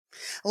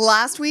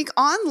Last week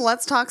on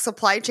Let's Talk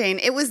Supply Chain,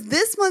 it was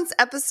this month's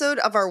episode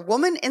of our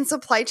Woman in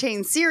Supply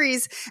Chain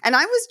series, and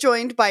I was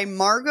joined by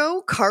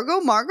Margot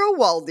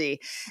Waldy.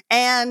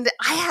 And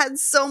I had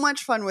so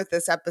much fun with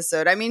this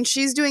episode. I mean,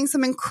 she's doing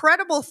some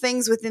incredible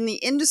things within the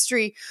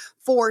industry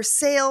for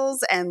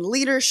sales and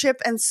leadership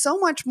and so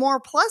much more.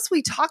 Plus,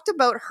 we talked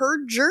about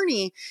her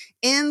journey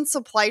in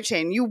supply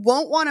chain. You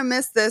won't want to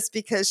miss this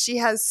because she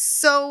has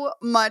so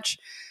much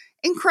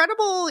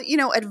incredible,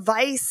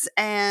 advice,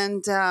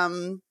 and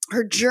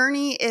her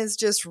journey is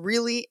just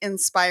really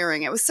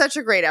inspiring. It was such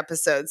a great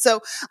episode. So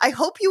I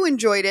hope you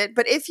enjoyed it.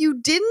 But if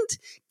you didn't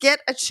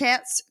get a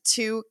chance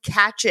to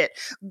catch it,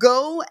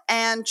 go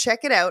and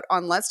check it out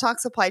on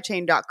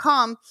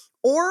letstalksupplychain.com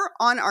or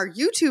on our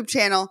YouTube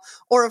channel,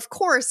 or of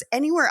course,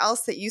 anywhere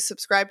else that you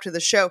subscribe to the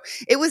show.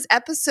 It was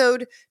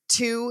episode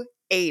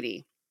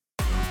 280.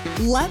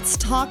 Let's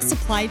Talk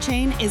Supply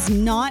Chain is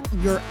not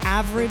your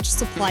average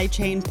supply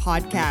chain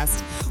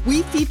podcast.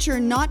 We feature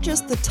not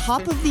just the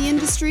top of the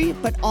industry,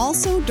 but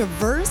also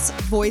diverse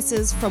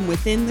voices from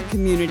within the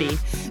community,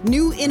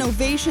 new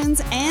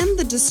innovations, and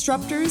the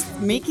disruptors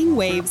making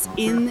waves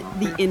in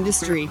the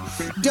industry.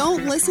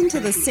 Don't listen to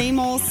the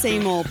same old,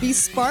 same old. Be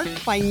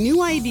sparked by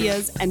new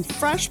ideas and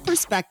fresh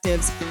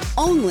perspectives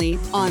only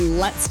on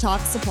Let's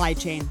Talk Supply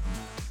Chain.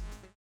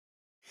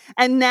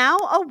 And now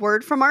a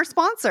word from our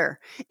sponsor.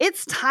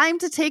 It's time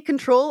to take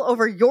control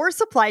over your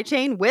supply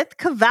chain with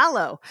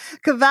Cavallo.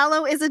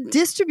 Cavallo is a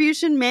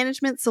distribution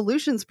management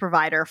solutions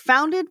provider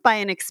founded by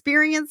an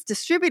experienced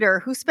distributor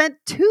who spent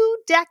 2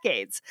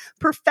 decades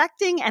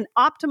perfecting and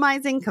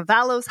optimizing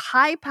Cavallo's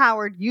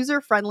high-powered,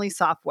 user-friendly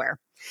software.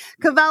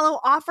 Cavallo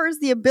offers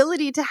the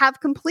ability to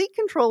have complete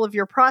control of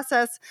your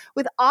process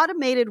with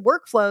automated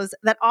workflows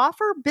that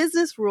offer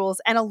business rules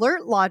and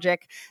alert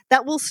logic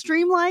that will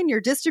streamline your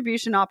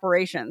distribution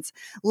operations.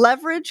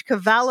 Leverage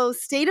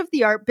Cavallo's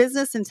state-of-the-art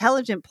business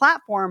intelligence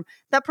platform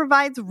that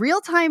provides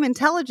real-time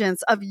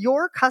intelligence of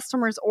your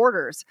customers'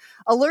 orders,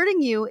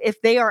 alerting you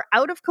if they are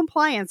out of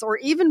compliance, or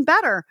even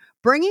better,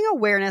 bringing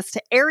awareness to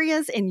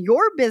areas in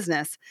your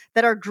business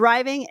that are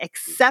driving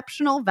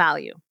exceptional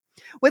value.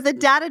 With a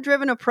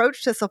data-driven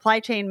approach to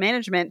supply chain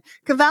management,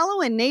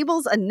 Cavallo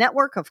enables a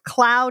network of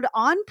cloud,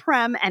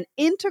 on-prem, and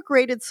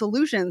integrated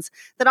solutions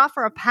that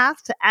offer a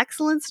path to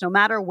excellence no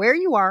matter where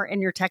you are in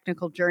your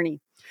technical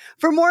journey.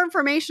 For more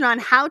information on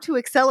how to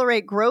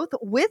accelerate growth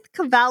with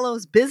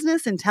Cavallo's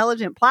business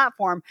intelligence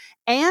platform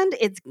and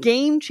its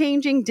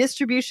game-changing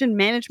distribution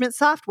management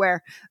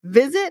software,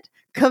 visit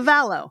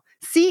Cavallo,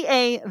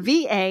 CAVALLO.com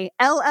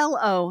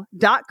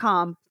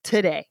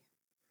today.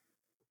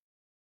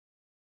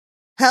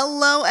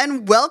 Hello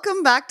and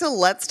welcome back to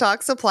Let's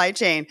Talk Supply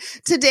Chain.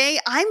 Today,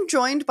 I'm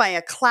joined by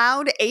a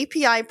cloud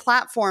API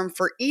platform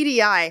for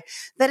EDI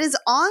that is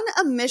on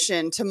a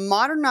mission to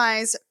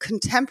modernize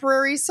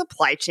contemporary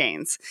supply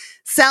chains.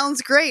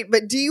 Sounds great,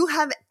 but do you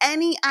have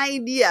any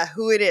idea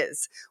who it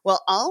is?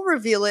 Well, I'll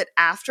reveal it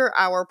after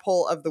our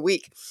poll of the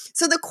week.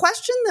 So the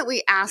question that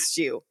we asked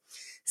you,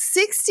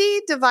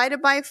 60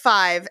 divided by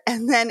 5,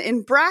 and then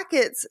in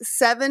brackets,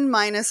 7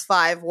 minus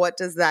 5, what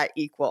does that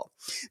equal?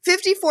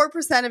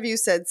 54% of you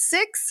said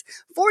 6,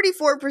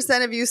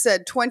 44% of you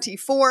said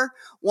 24,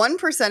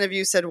 1% of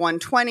you said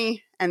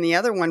 120, and the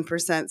other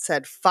 1%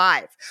 said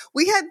 5.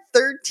 We had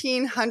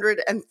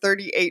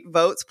 1,338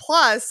 votes,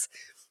 plus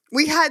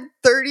we had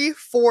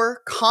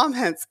 34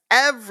 comments.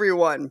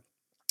 Everyone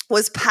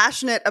was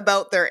passionate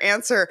about their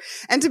answer.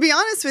 And to be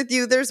honest with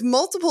you, there's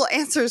multiple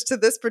answers to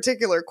this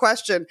particular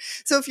question.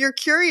 So if you're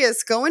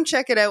curious, go and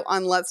check it out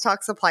on Let's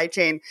Talk Supply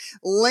Chain.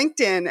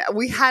 LinkedIn,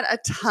 we had a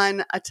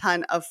ton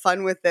of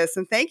fun with this.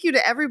 And thank you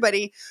to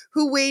everybody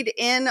who weighed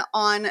in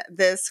on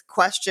this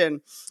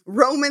question.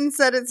 Roman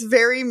said it's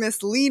very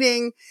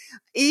misleading.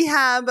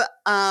 Ehab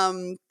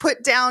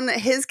put down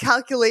his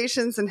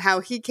calculations and how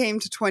he came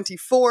to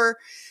 24.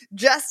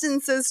 Justin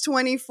says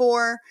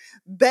 24.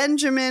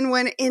 Benjamin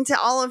went into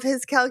all of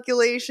his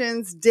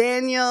calculations.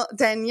 Danielle,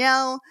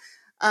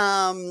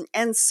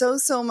 and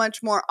so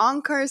much more.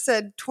 Ankar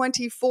said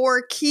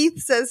 24. Keith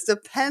says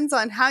depends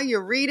on how you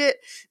read it.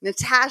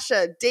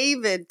 Natasha,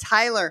 David,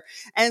 Tyler,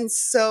 and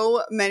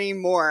so many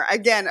more.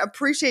 Again,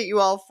 appreciate you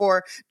all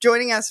for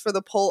joining us for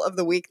the poll of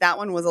the week. That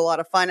one was a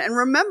lot of fun. And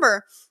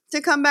remember to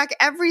come back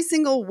every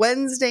single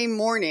Wednesday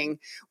morning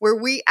where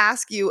we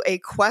ask you a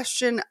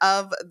question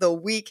of the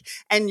week,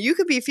 and you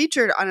could be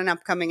featured on an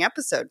upcoming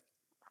episode.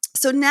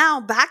 So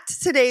now back to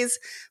today's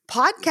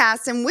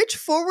podcast, and which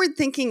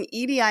forward-thinking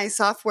EDI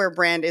software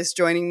brand is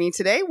joining me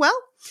today? Well,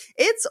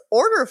 it's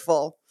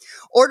Orderful.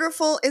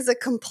 Orderful is a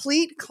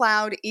complete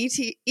cloud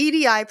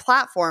EDI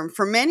platform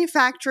for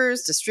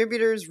manufacturers,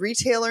 distributors,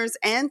 retailers,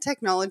 and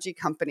technology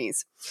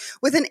companies.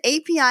 With an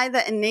API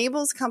that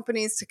enables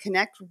companies to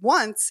connect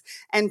once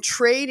and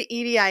trade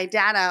EDI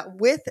data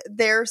with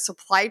their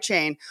supply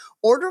chain,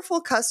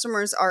 Orderful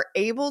customers are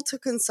able to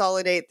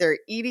consolidate their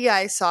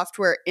EDI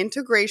software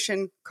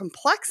integration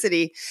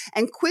complexity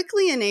and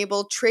quickly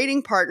enable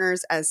trading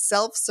partners as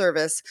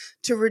self-service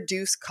to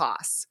reduce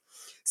costs.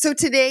 So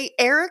today,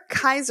 Eric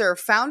Kaiser,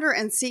 founder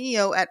and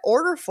CEO at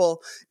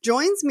Orderful,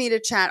 joins me to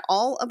chat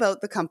all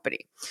about the company,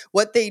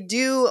 what they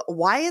do,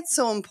 why it's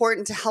so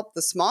important to help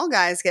the small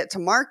guys get to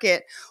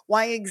market,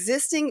 why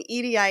existing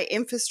EDI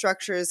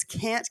infrastructures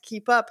can't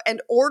keep up,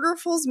 and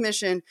Orderful's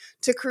mission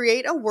to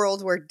create a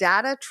world where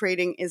data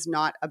trading is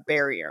not a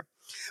barrier.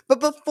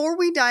 But before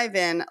we dive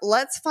in,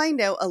 let's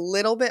find out a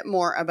little bit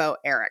more about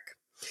Eric.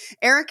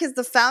 Eric is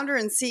the founder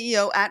and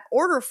CEO at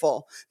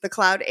Orderful, the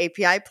cloud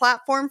API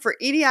platform for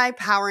EDI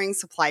powering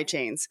supply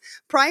chains.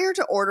 Prior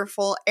to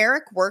Orderful,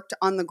 Eric worked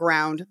on the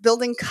ground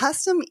building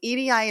custom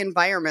EDI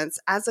environments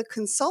as a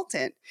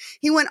consultant.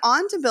 He went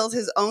on to build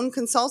his own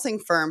consulting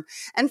firm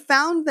and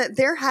found that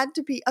there had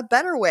to be a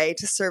better way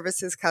to service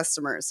his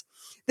customers.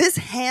 This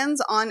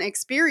hands-on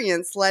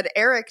experience led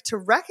Eric to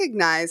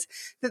recognize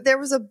that there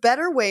was a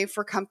better way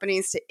for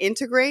companies to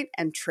integrate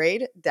and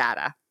trade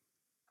data.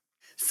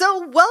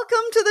 So, welcome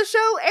to the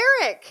show,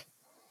 Eric.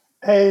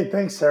 Hey,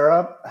 thanks,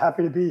 Sarah.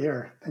 Happy to be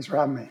here. Thanks for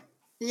having me.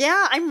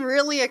 Yeah, I'm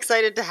really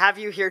excited to have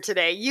you here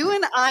today. You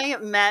and I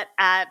met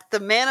at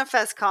the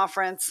Manifest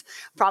conference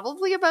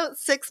probably about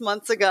 6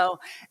 months ago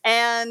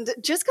and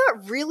just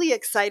got really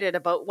excited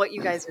about what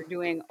you guys are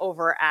doing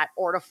over at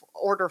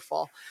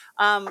Orderful.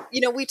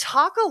 We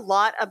talk a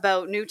lot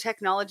about new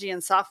technology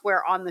and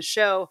software on the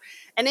show,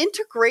 and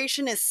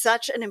integration is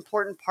such an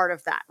important part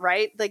of that,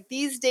 right? Like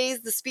these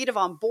days, the speed of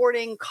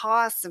onboarding,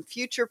 costs, and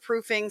future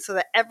proofing so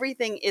that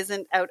everything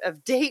isn't out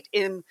of date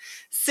in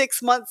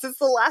 6 months since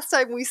the last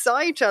time we saw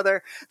each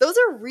other. Those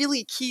are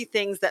really key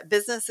things that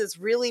businesses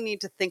really need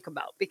to think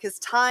about because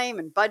time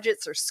and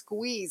budgets are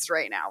squeezed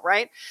right now,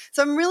 right?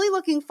 So I'm really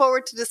looking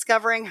forward to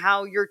discovering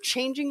how you're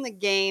changing the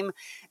game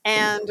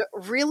and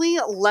really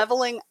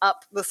leveling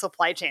up the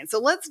supply chain. So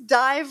let's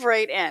dive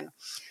right in.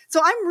 So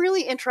I'm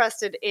really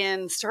interested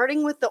in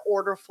starting with the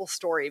Orderful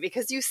story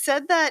because you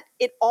said that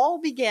it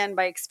all began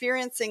by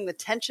experiencing the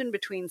tension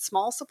between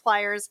small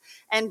suppliers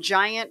and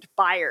giant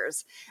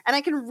buyers. And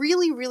I can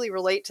really, really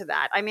relate to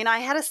that. I mean, I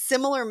had a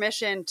similar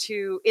mission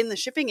in the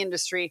shipping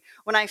industry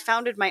when I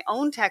founded my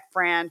own tech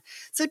brand.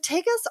 So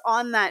take us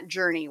on that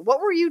journey.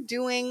 What were you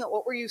doing?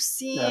 What were you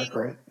seeing? Yeah,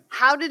 great.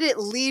 How did it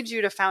lead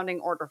you to founding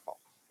Orderful?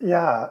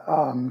 Yeah,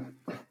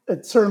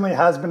 it certainly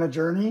has been a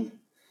journey.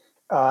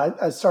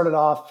 I started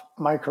off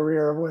my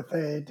career with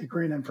a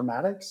degree in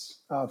informatics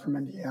from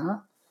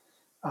Indiana.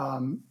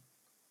 Um,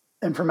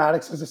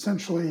 Informatics is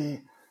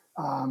essentially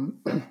um,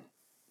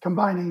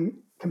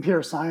 combining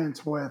computer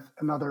science with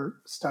another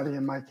study.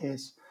 In my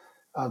case,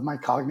 my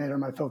cognator,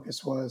 my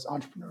focus was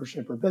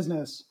entrepreneurship or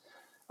business.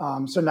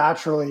 So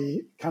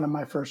naturally, kind of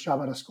my first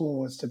job out of school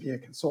was to be a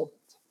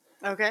consultant.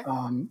 Okay.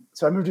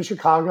 So I moved to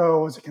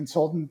Chicago as a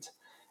consultant,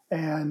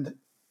 and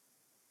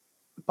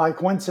by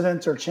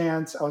coincidence or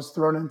chance, I was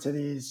thrown into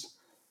these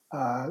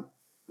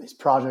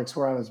projects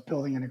where I was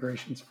building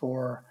integrations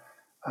for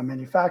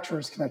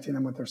manufacturers, connecting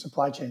them with their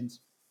supply chains.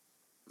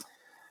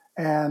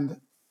 And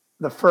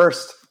the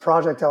first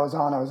project I was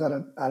on, I was at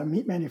a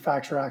meat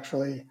manufacturer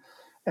actually,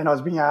 and I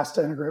was being asked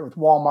to integrate with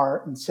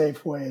Walmart and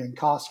Safeway and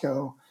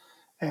Costco.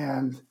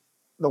 And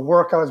the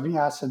work I was being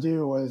asked to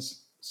do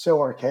was so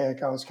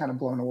archaic. I was kind of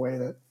blown away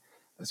that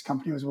this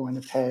company was willing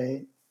to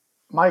pay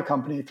my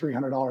company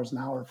 $300 an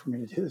hour for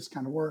me to do this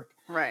kind of work,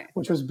 Right.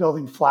 which was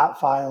building flat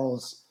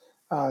files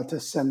to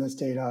send this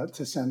data,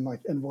 to send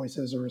like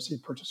invoices or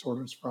receive purchase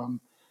orders from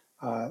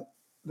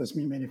this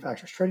meat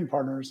manufacturer's trading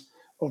partners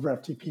over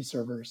FTP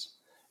servers.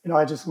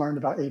 I just learned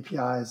about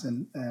APIs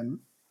and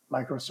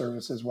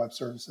microservices, web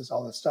services,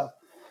 all this stuff.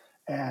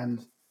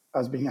 And I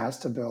was being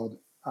asked to build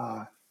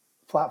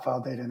flat file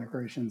data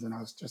integrations, and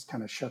I was just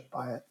kind of shook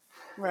by it.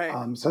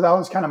 Right. So that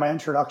was kind of my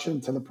introduction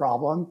to the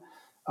problem.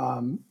 I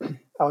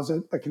was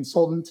a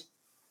consultant.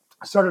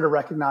 I started to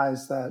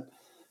recognize that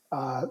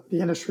the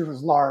industry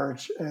was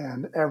large,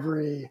 and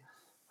every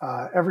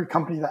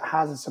company that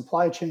has a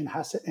supply chain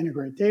has to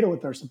integrate data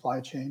with their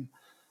supply chain.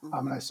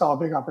 And I saw a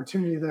big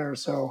opportunity there.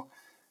 So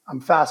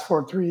fast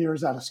forward 3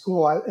 years out of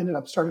school, I ended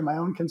up starting my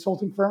own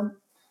consulting firm.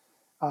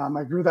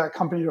 I grew that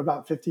company to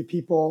about 50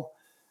 people,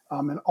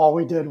 and all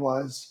we did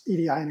was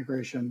EDI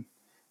integration.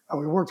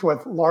 We worked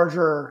with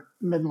larger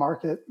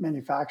mid-market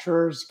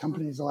manufacturers,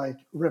 companies like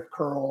Rip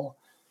Curl,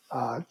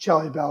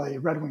 Jelly Belly,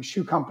 Red Wing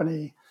Shoe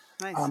Company.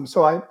 Nice.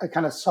 So I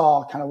kind of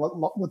saw kind of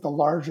what the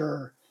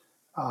larger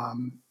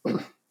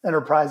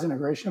enterprise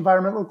integration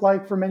environment looked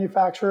like for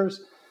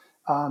manufacturers.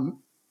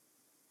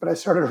 But I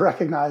started to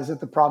recognize that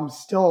the problem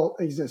still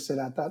existed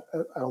at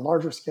a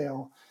larger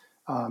scale,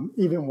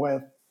 even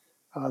with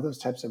those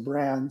types of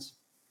brands.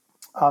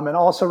 And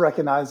also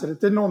recognize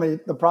that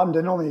the problem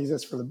didn't only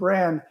exist for the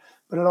brand,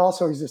 but it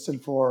also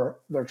existed for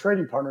their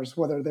trading partners,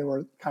 whether they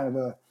were kind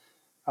of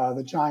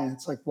the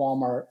giants like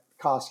Walmart,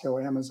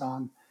 Costco,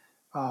 Amazon.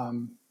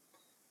 And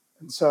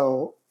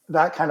so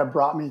that kind of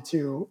brought me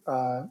to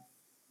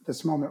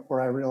this moment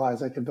where I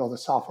realized I could build a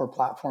software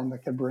platform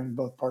that could bring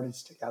both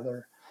parties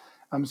together.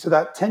 So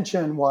that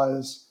tension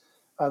was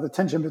the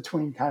tension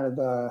between kind of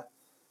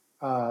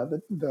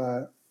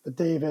the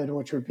David,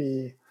 which would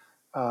be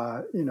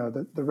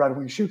the Red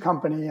Wing Shoe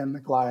Company, and the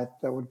Goliath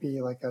that would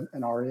be like an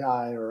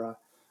REI or a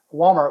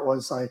Walmart,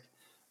 was like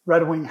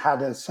Red Wing had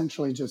to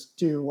essentially just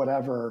do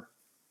whatever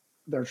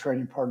their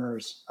trading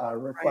partners Right.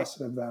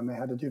 requested of them. They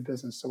had to do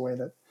business the way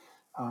that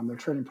their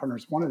trading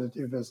partners wanted to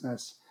do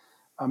business.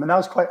 And that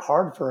was quite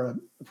hard for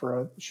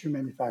a shoe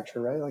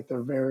manufacturer, right? Like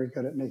they're very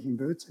good at making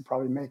boots. They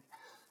probably make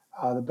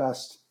the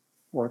best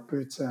work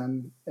boots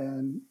in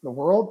the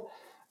world.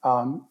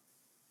 Um,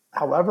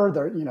 However,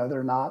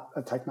 they're not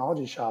a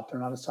technology shop. They're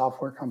not a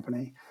software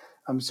company.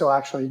 So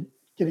actually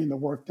getting the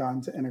work done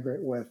to integrate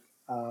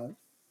uh,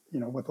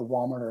 with a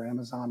Walmart or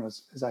Amazon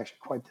is actually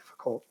quite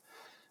difficult.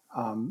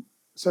 Um,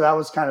 so that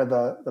was kind of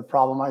the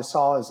problem I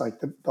saw, is like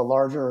the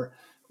larger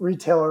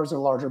retailers or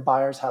larger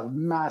buyers have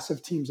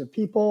massive teams of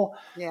people,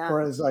 Yeah.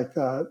 whereas like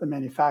the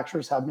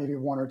manufacturers have maybe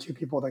one or two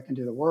people that can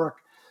do the work.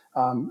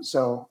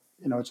 So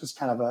it's just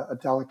kind of a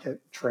delicate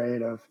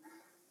trade of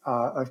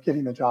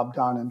getting the job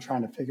done and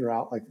trying to figure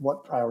out like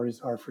what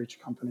priorities are for each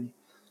company.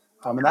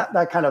 And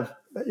that kind of,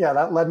 yeah,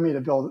 that led me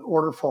to build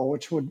Orderful,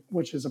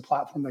 which is a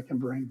platform that can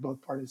bring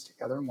both parties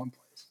together in one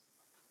place.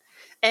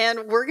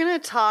 And we're going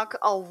to talk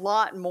a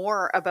lot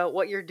more about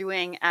what you're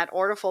doing at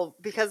Orderful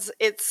because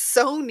it's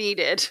so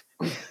needed,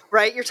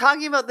 right? You're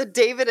talking about the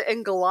David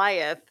and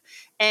Goliath,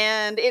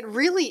 and it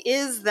really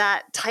is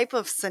that type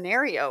of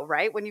scenario,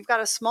 right? When you've got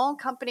a small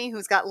company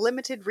who's got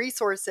limited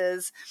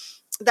resources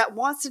that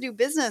wants to do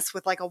business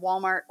with like a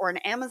Walmart or an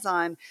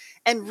Amazon,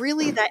 and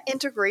really that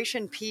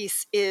integration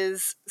piece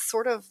is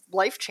sort of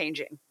life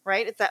changing,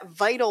 right? It's that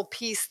vital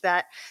piece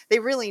that they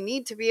really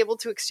need to be able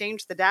to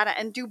exchange the data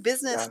and do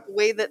business Yeah, the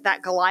way that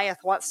that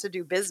Goliath wants to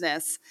do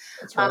business.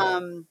 that's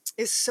right.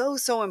 Is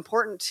so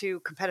important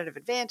to competitive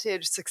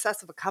advantage,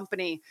 success of a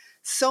company,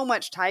 so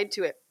much tied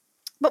to it.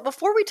 But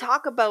before we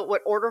talk about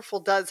what Orderful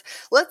does,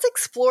 let's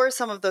explore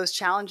some of those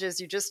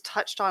challenges you just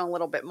touched on a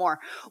little bit more.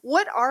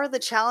 What are the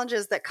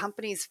challenges that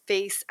companies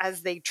face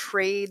as they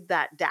trade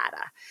that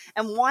data?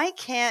 And why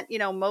can't,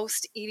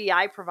 most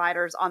EDI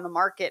providers on the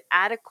market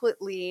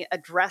adequately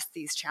address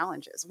these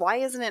challenges? Why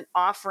isn't it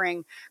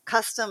offering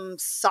custom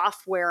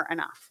software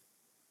enough?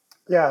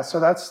 Yeah, so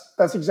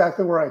that's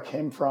exactly where I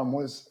came from,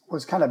 was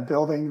kind of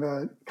building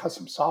the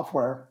custom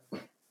software.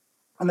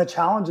 And the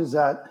challenge is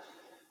that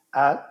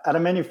at a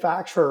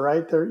manufacturer,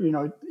 right, there,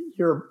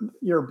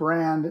 your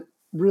brand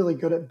really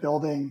good at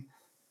building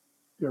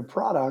your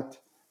product,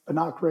 but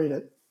not great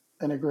at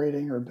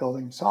integrating or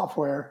building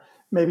software.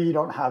 Maybe you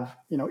don't have,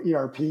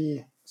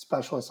 ERP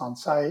specialists on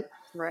site.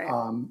 Right.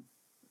 Um,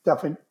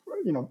 Definitely,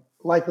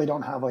 likely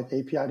don't have like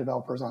API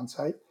developers on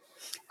site.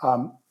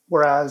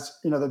 Whereas,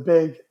 the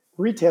big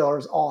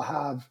retailers all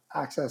have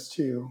access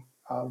to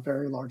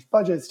very large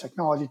budgets,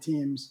 technology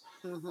teams,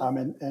 Hmm.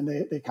 and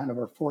they kind of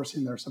are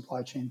forcing their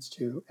supply chains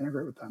to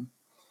integrate with them.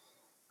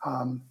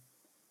 Um,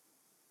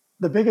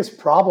 the biggest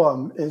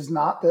problem is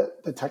not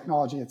that the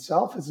technology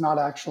itself is not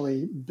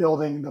actually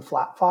building the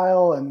flat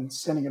file and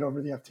sending it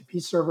over the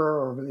FTP server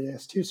or over the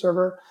AS2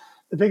 server.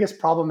 The biggest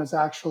problem is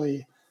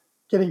actually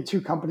getting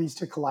two companies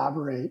to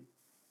collaborate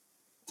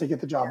to get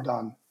the job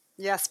done.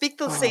 Yeah. Speak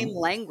the same Um,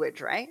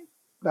 language, right?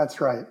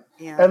 that's right,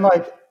 Yeah. and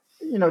like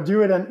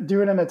do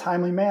it in a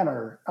timely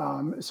manner.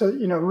 So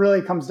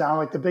really comes down,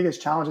 like the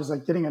biggest challenge is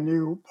like getting a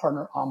new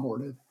partner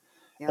onboarded,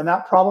 Yeah. and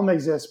that problem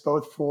exists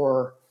both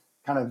for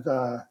kind of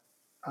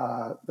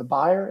the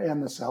buyer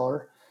and the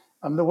seller.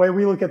 The way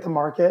we look at the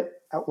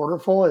market at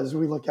Orderful is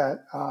we look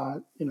at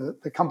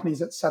the companies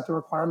that set the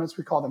requirements.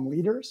 We call them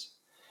leaders,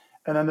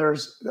 and then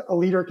there's a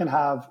leader can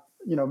have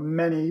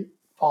many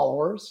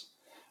followers,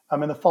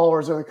 and the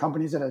followers are the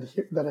companies that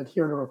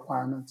adhere to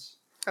requirements.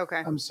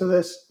 Okay. So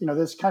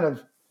this kind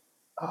of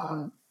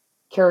uh,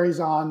 carries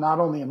on not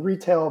only in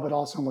retail but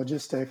also in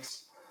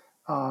logistics,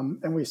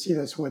 and we see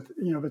this with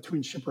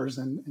between shippers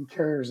and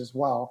carriers as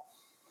well.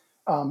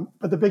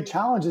 But the big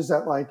challenge is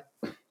that like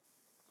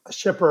a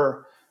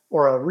shipper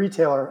or a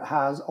retailer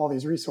has all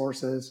these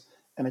resources,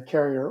 and a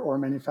carrier or a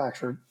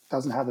manufacturer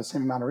doesn't have the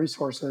same amount of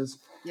resources,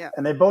 Yeah.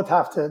 and they're both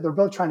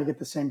trying to get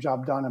the same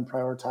job done and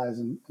prioritize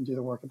and do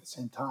the work at the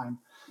same time.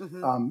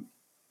 Hmm. Um,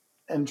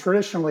 and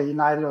traditionally,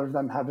 neither of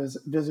them have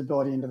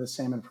visibility into the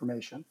same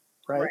information,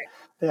 right? Right.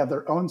 They have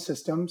their own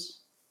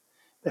systems.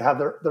 They have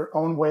their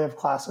own way of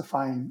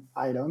classifying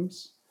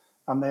items.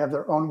 They have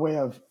their own way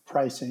of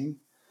pricing.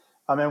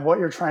 And what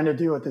you're trying to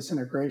do with this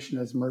integration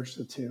is merge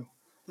the two.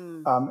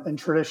 Hmm. And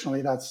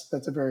traditionally, that's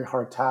a very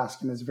hard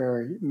task, and it's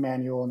very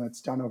manual, and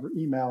it's done over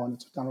email, and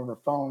it's done over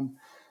phone.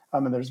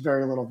 And there's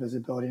very little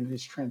visibility into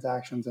these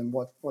transactions and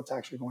what's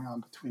actually going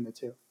on between the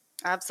two.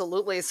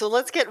 Absolutely. So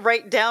let's get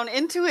right down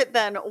into it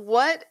then.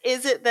 What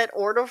is it that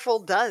Orderful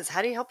does?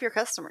 How do you help your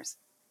customers?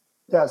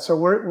 Yeah, so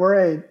we're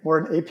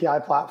an API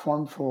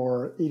platform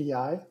for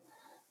EDI.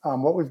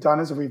 What we've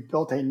done is we've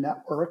built a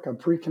network, a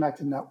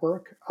pre-connected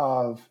network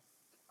of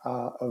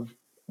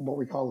what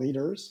we call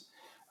leaders.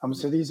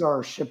 So these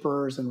are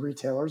shippers and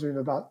retailers. We have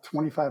about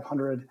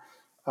 2,500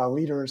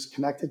 leaders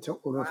connected to Wow.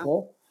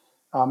 Orderful.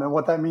 And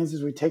what that means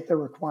is we take their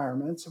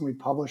requirements and we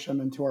publish them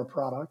into our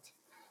product.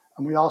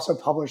 And we also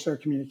publish their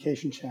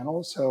communication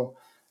channels. So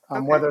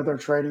Okay. whether they're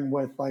trading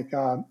with like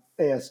AS2,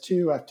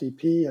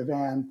 FTP,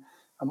 Avan,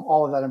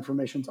 all of that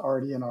information is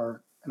already in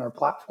our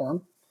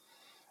platform.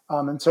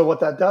 And so what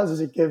that does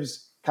is it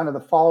gives kind of the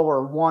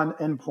follower one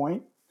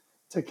endpoint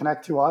to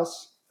connect to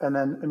us, and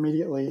then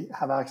immediately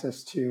have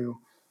access to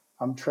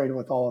trade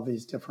with all of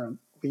these different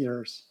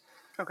leaders.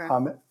 Okay.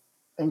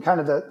 And kind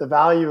of the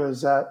value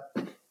is that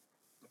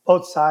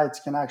both sides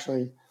can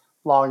actually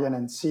log in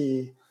and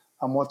see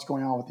what's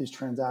going on with these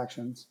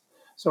transactions.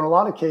 So in a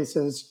lot of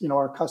cases,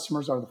 our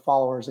customers are the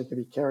followers. They could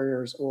be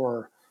carriers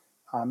or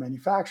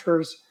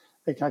manufacturers.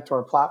 They connect to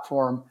our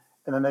platform,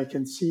 and then they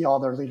can see all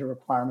their leader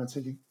requirements.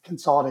 They can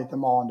consolidate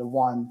them all into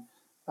one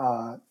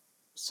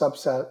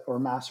subset or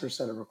master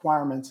set of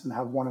requirements and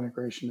have one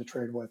integration to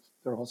trade with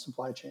their whole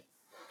supply chain.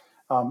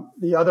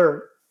 The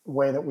other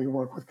way that we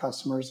work with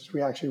customers is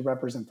we actually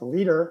represent the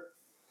leader,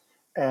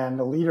 and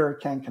the leader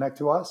can connect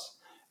to us.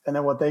 And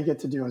then what they get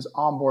to do is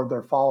onboard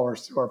their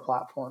followers through our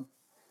platform.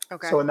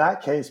 Okay. So in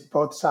that case,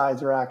 both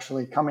sides are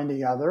actually coming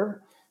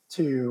together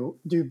to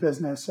do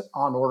business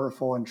on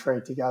Orderful and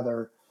trade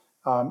together.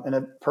 And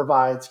it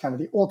provides kind of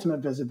the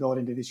ultimate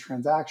visibility to these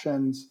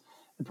transactions.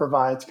 It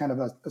provides kind of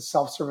a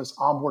self-service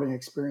onboarding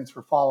experience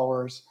for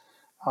followers,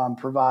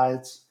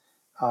 provides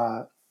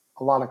a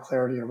lot of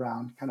clarity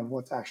around kind of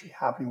what's actually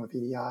happening with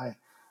EDI,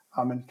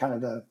 and kind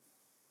of the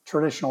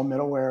traditional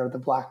middleware, the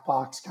black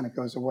box kind of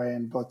goes away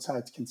and both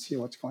sides can see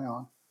what's going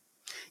on.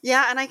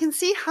 Yeah, and I can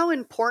see how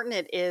important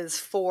it is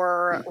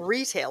for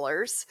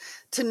retailers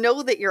to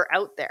know that you're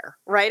out there,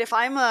 right? If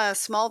I'm a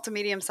small to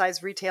medium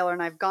sized retailer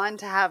and I've gone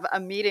to have a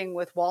meeting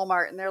with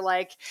Walmart and they're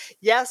like,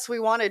 yes, we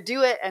want to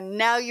do it. And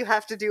now you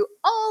have to do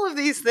all of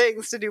these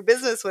things to do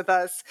business with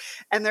us.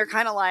 And they're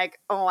kind of like,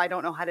 oh, I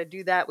don't know how to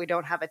do that. We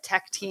don't have a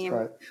tech That's team.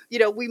 right.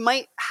 We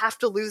might have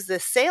to lose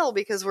this sale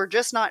because we're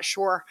just not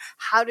sure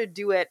how to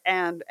do it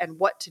and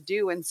what to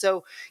do. And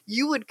so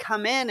you would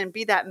come in and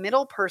be that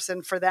middle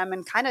person for them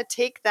and kind of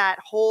take that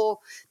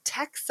whole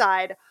tech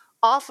side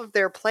off of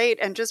their plate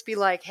and just be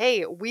like,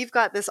 hey, we've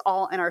got this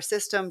all in our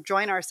system,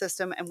 join our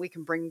system, and we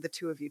can bring the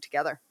two of you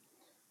together.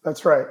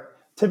 That's right.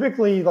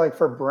 Typically, like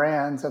for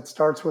brands, that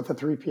starts with a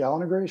 3PL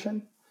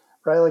integration,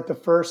 right? Like the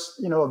first,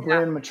 a Yeah.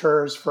 brand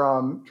matures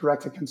from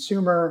direct to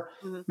consumer.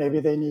 Mhm. Maybe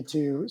they need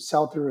to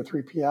sell through a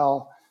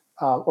 3PL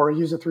or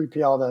use a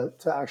 3PL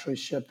to actually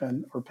ship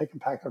or pick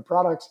and pack their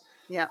products.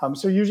 Yeah.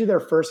 So usually their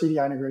first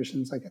EDI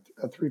integration is like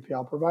a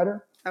 3PL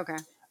provider. Okay.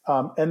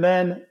 And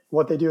then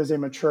what they do is they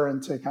mature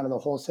into kind of the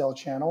wholesale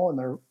channel, and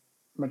they're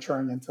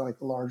maturing into like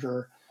the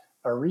larger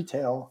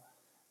retail.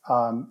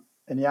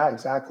 And yeah,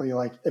 exactly.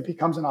 Like it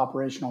becomes an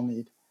operational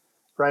need,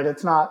 right?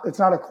 It's not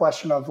a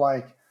question of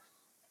like,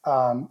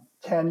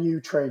 can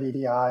you trade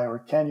EDI or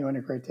can you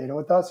integrate data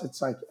with us?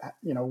 It's like,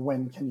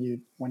 when can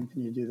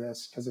you do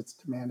this? Because it's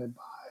demanded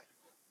by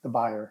the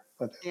buyer,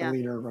 but the Yeah.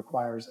 leader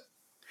requires it.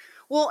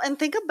 Well, and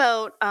think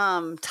about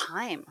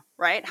time,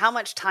 right? How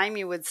much time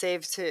you would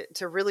save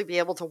to really be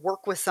able to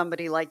work with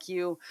somebody like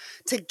you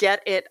to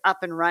get it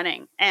up and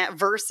running,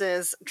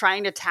 versus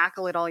trying to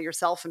tackle it all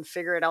yourself and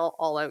figure it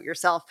all out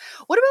yourself.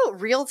 What about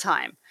real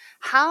time?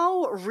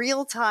 How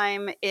real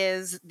time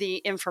is the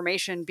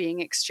information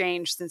being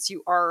exchanged since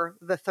you are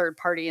the third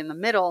party in the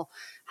middle?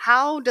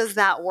 How does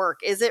that work?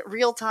 Is it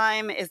real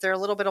time? Is there a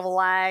little bit of a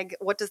lag?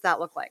 What does that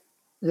look like?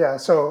 Yeah.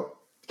 So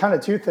kind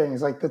of two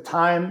things. Like the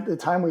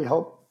time we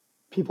help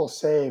people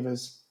save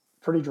is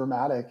pretty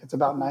dramatic. It's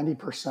about Mhm.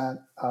 90%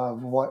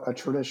 of what a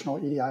traditional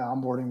EDI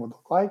onboarding would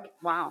look like.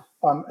 Wow.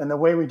 And the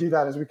way we do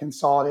that is we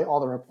consolidate all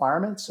the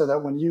requirements so that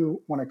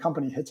when a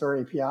company hits our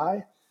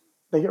API,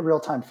 they get real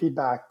time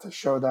feedback to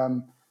show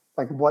them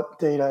like what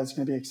data is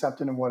going to be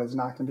accepted and what is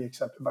not going to be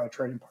accepted by a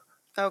trading partner.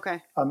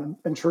 Okay.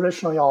 And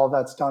traditionally, all of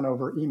that's done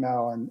over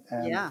email and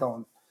Yeah.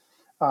 phone.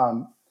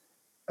 Um,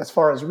 as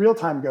far as real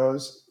time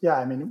goes, yeah,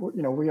 I mean,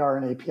 we are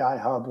an API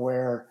hub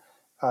where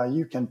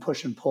you can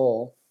push and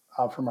pull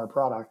from our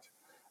product.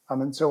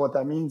 And so what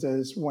that means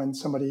is when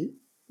somebody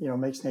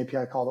makes an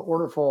API call to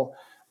Orderful,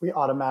 we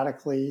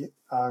automatically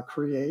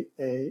create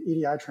a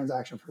EDI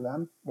transaction for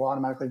them. We'll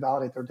automatically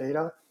validate their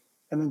data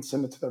and then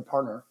send it to their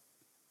partner.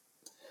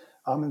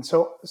 And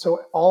so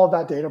all of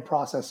that data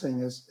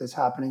processing is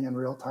happening in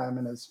real time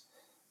and is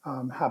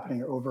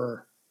happening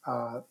over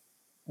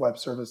web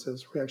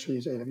services. We actually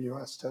use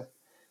AWS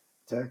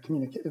to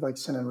communicate, like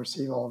send and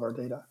receive all of our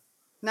data.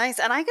 Nice.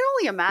 And I can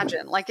only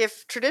imagine, like,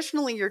 if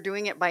traditionally you're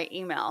doing it by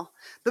email,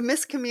 the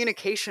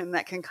miscommunication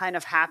that can kind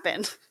of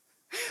happen,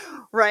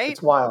 right?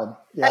 It's wild.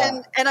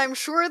 Yeah. And I'm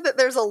sure that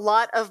there's a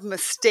lot of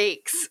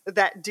mistakes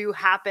that do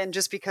happen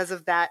just because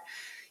of that,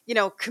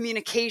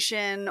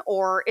 communication,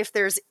 or if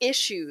there's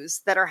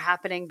issues that are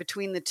happening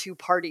between the two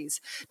parties.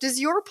 Does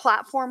your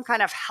platform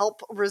kind of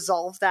help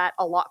resolve that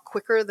a lot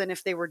quicker than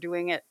if they were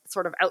doing it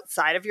sort of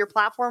outside of your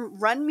platform?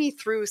 Run me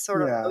through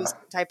sort of those Yeah.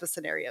 type of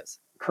scenarios.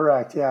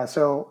 Correct. Yeah.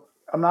 So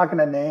I'm not going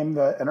to name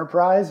the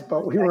enterprise,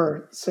 but we Okay.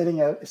 were sitting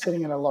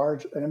in a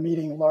large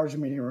meeting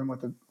room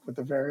with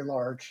a very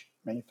large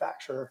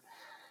manufacturer,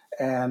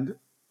 and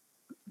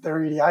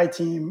their EDI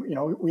team.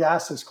 We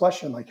asked this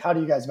question like, how do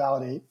you guys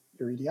validate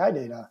your EDI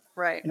data.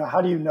 Right.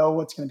 How do you know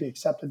what's going to be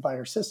accepted by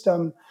your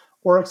system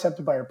or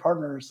accepted by your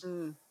partners?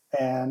 Mm.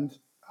 And,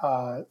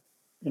 a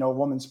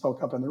woman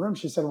spoke up in the room.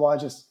 She said, well, I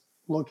just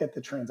look at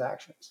the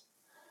transactions.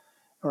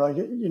 Or like,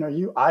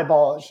 you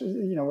eyeball,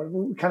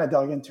 we kind of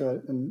dug into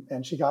it,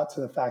 and she got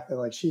to the fact that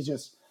like, she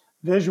just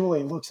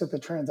visually looks at the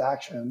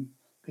transaction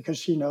because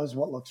she knows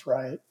what looks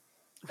right.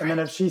 And then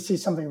if she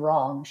sees something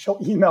wrong, she'll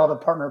email the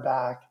partner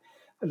back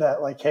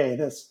that like, hey,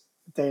 this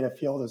data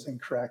field is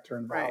incorrect or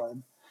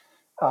invalid.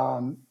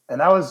 Right. And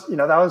that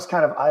was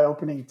kind of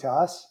eye-opening to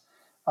us.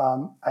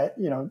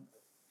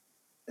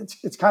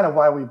 It's kind of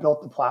why we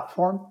built the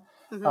platform.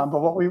 Mm-hmm.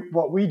 But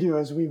what we do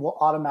is we will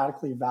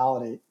automatically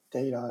validate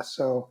data.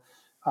 So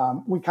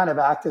we kind of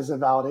act as a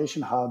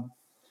validation hub.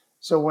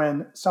 So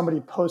when somebody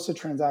posts a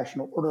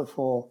transaction order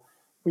full,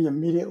 we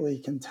immediately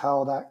can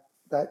tell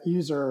that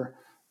user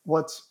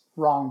what's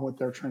wrong with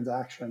their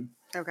transaction.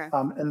 Okay.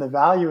 And the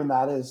value in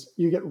that is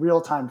you get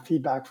real-time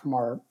feedback from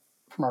our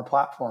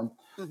platform.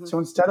 Mm-hmm. So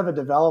instead of a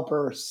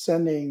developer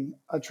sending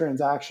a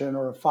transaction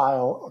or a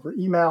file over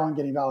email and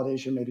getting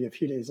validation maybe a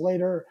few days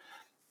later,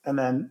 and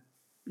then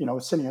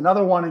sending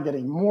another one and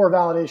getting more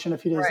validation a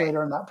few days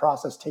later, and that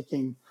process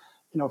taking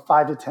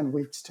 5 to 10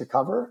 weeks to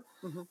cover,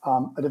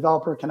 mm-hmm. A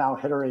developer can now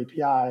hit our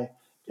API,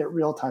 get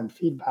real-time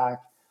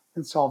feedback,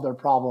 and solve their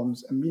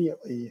problems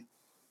immediately.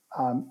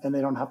 And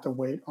they don't have to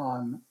wait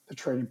on the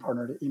trading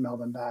partner to email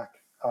them back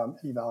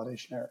any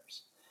validation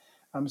errors.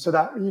 So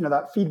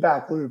that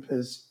feedback loop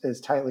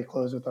is tightly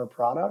closed with our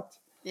product.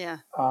 Yeah.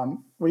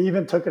 We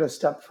even took it a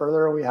step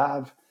further.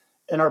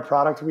 In our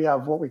product, we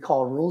have what we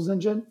call a rules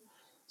engine.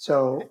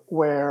 So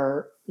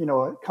where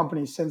a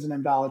company sends an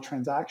invalid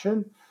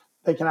transaction,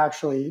 they can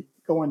actually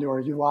go into our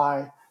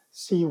UI,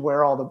 see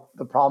where all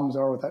the problems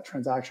are with that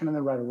transaction, and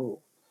then write a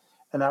rule.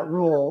 And that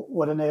rule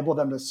would enable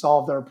them to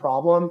solve their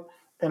problem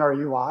in our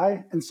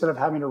UI instead of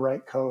having to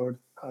write code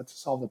to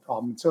solve the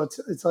problem. So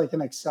it's like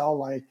an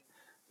Excel-like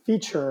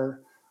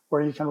feature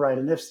where you can write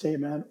an if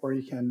statement, or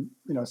you can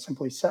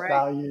simply set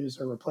values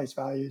or replace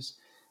values,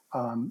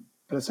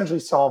 but essentially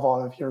solve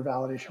all of your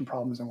validation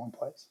problems in one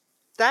place.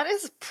 That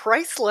is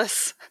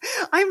priceless.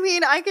 I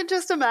mean, I can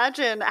just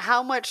imagine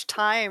how much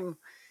time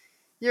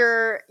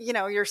you're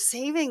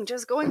saving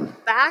just going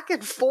back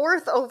and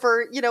forth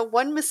over,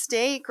 one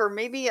mistake, or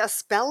maybe a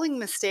spelling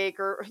mistake,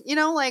 or,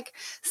 like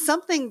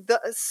something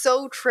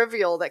so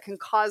trivial that can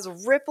cause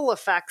ripple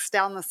effects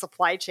down the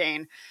supply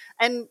chain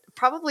and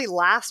probably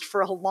last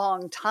for a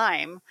long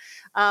time,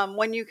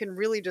 when you can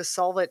really just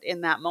solve it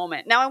in that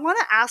moment. Now, I want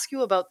to ask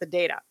you about the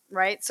data,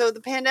 right? So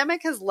the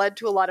pandemic has led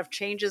to a lot of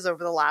changes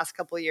over the last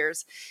couple of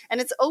years,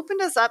 and it's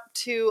opened us up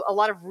to a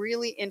lot of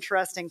really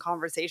interesting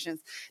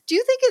conversations. Do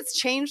you think it's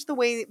changed the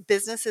way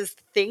businesses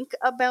think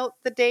about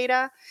the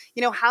data,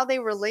 how they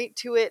relate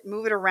to it,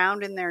 move it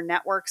around in their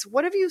networks?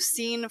 What have you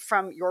seen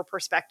from your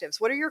perspectives?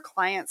 What are your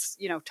clients,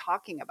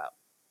 talking about?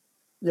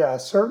 Yeah,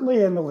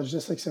 certainly in the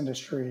logistics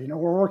industry,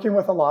 we're working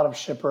with a lot of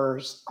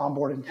shippers,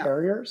 onboarding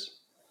carriers.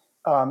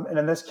 And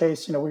in this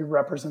case, we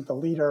represent the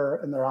leader,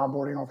 and they're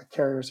onboarding all the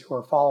carriers who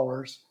are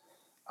followers.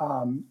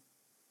 And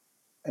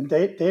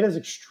data is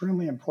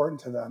extremely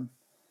important to them.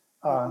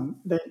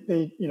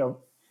 They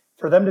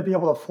for them to be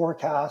able to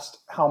forecast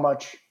how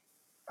much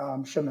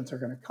shipments are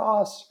going to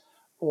cost,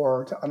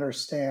 or to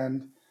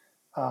understand,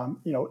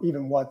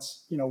 even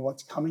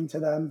what's coming to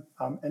them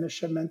in a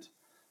shipment,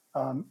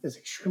 is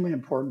extremely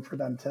important for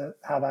them to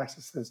have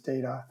access to this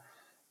data.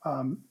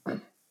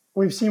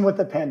 We've seen with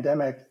the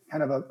pandemic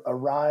kind of a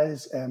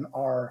rise in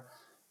our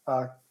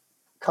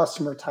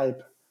customer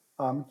type,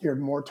 geared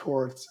more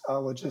towards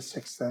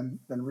logistics than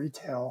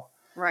retail.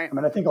 Right. I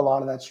mean, I think a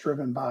lot of that's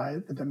driven by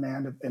the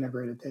demand of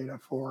integrated data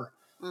for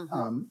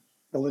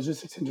the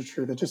logistics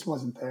industry that just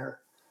wasn't there.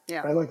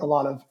 Yeah. Right? Like a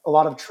lot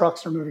of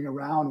trucks are moving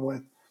around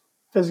with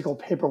physical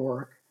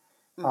paperwork,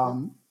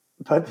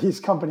 but these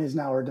companies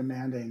now are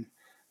demanding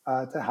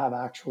to have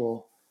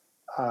actual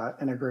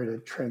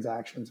integrated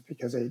transactions,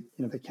 because they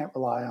can't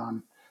rely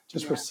on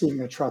just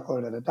receiving a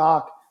truckload at a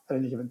dock at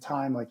any given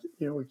time. Like,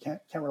 we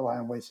can't rely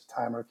on wasted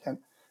time, or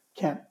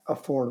can't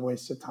afford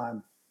wasted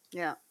time.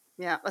 Yeah.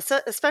 Yeah,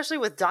 especially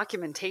with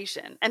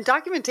documentation. And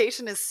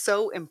documentation is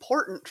so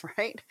important,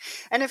 right?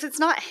 And if it's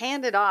not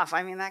handed off,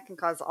 I mean, that can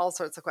cause all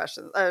sorts of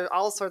questions,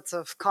 all sorts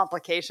of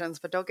complications,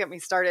 but don't get me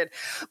started.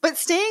 But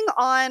staying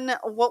on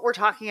what we're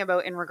talking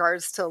about in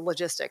regards to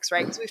logistics,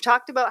 right? So we've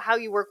talked about how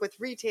you work with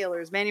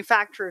retailers,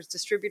 manufacturers,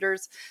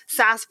 distributors,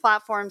 SaaS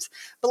platforms,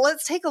 but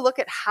let's take a look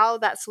at how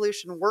that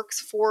solution works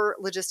for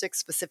logistics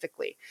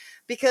specifically,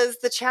 because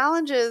the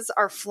challenges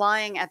are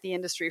flying at the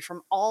industry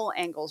from all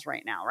angles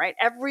right now, right?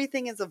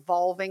 Everything is evolving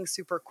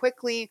super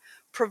quickly.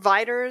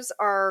 Providers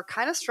are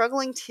kind of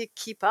struggling to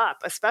keep up,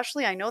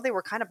 especially I know they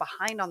were kind of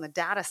behind on the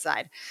data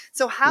side.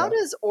 So how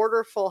does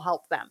Orderful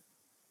help them?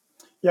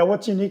 Yeah,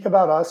 what's unique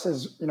about us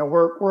is,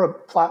 we're a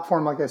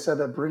platform, like I said,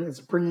 that is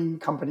bringing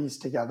companies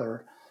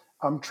together.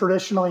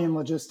 Traditionally in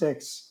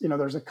logistics,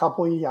 there's a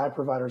couple EI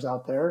providers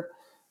out there,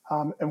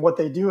 and what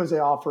they do is they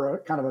offer a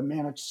kind of a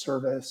managed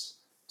service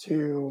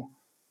to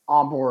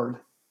onboard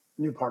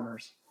new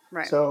partners.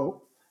 Right.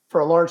 So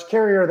for a large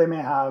carrier, they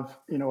may have,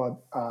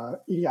 a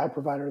EDI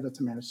provider that's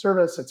a managed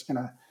service that's going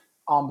to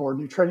onboard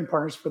new trading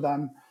partners for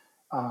them.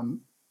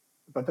 Um,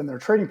 but then their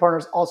trading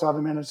partners also have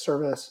a managed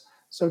service.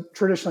 So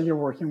traditionally, you're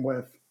working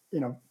with,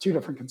 two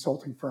different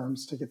consulting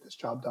firms to get this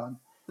job done.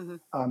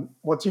 Mm-hmm.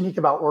 What's unique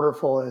about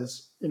Orderful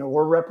is,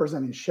 we're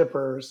representing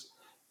shippers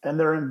and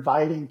they're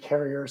inviting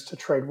carriers to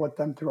trade with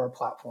them through our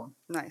platform.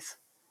 Nice.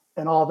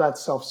 And all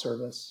that's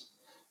self-service.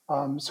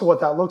 So what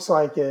that looks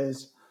like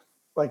is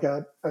like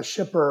a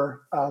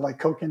shipper, like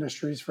Koch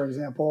Industries, for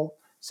example,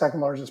 second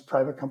largest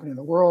private company in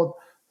the world.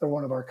 They're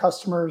one of our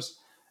customers.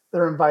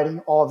 They're inviting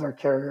all of their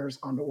carriers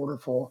onto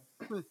Orderful.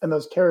 And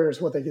those carriers,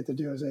 what they get to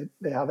do is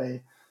they have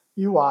a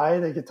UI,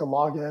 they get to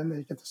log in,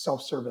 they get to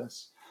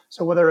self-service.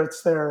 So whether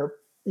it's their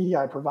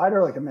EDI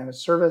provider, like a managed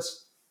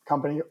service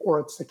company,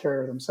 or it's the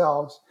carrier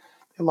themselves,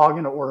 they log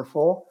into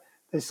Orderful,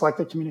 they select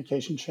a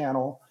communication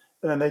channel,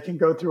 and then they can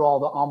go through all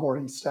the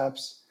onboarding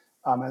steps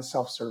as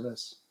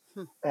self-service.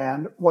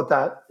 And what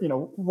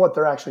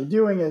they're actually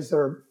doing is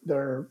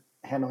they're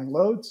handling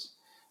loads,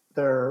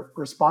 they're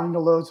responding to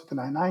loads with the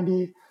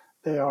 990,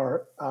 they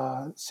are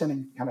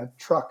sending kind of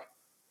truck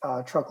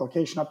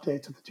location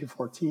updates with the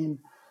 214.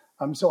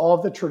 So all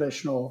of the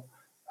traditional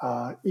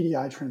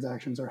EDI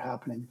transactions are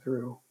happening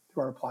through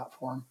our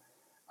platform.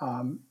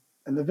 And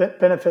the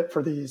benefit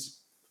for these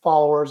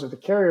followers or the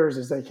carriers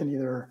is they can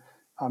either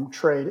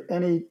trade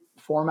any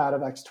format of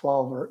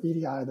X12 or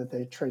EDI that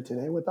they trade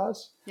today with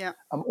us,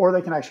 or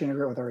they can actually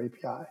integrate with our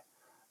API.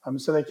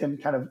 So they can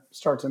kind of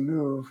start to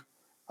move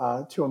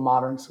to a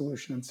modern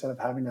solution instead of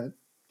having to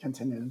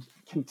continue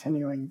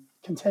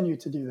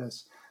to do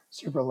this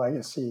super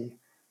legacy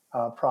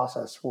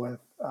process with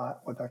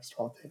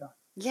X12 data.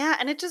 Yeah,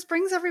 and it just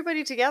brings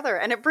everybody together,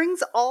 and it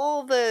brings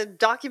all the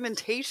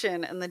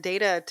documentation and the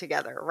data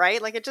together,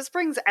 right? Like it just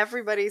brings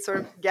everybody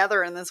sort of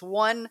together in this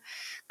one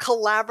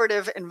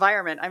collaborative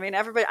environment. I mean,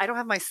 everybody, I don't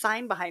have my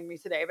sign behind me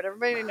today, but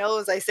everybody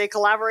knows I say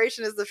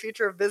collaboration is the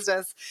future of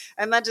business.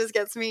 And that just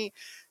gets me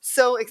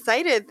so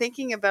excited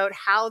thinking about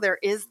how there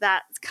is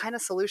that kind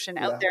of solution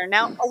out there.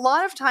 Now, a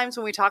lot of times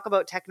when we talk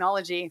about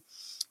technology,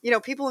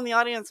 people in the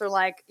audience are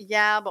like,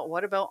 yeah, but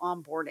what about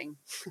onboarding?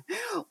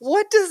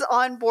 What does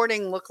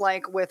onboarding look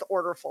like with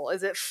Orderful?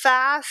 Is it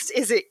fast?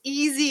 Is it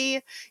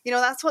easy?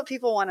 That's what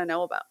people want to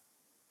know about.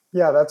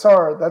 Yeah, that's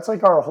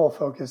like our whole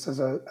focus as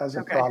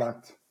a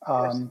product.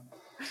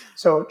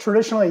 So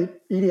traditionally,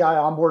 EDI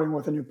onboarding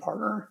with a new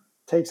partner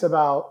takes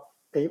about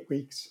 8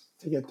 weeks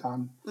to get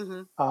done.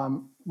 Mm-hmm.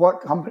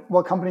 What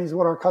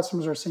our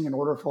customers are seeing in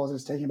Orderful is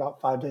it's taking about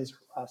 5 days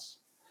or less.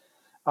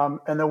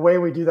 And the way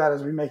we do that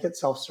is we make it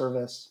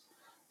self-service.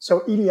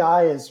 So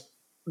EDI is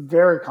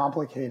very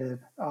complicated.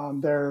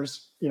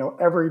 There's,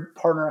 every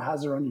partner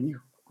has their own unique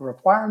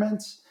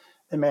requirements.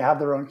 They may have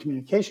their own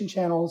communication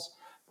channels.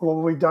 But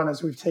what we've done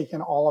is we've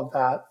taken all of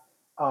that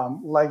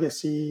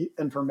legacy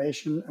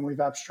information and we've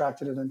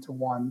abstracted it into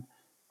one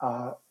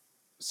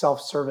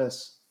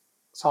self-service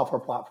software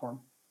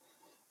platform.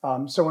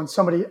 So when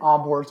somebody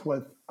onboards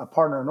with a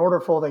partner in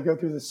Orderful, they go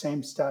through the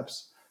same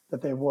steps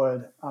that they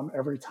would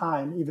every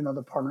time, even though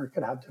the partner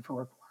could have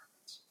different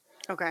requirements.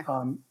 Okay.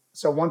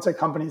 So once a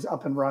company's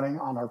up and running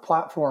on our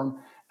platform,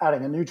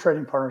 adding a new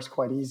trading partner is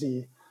quite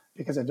easy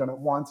because they've done it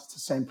once. It's the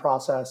same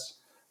process.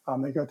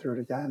 They go through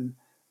it again.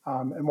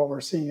 And what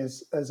we're seeing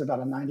is about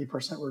a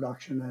 90%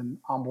 reduction in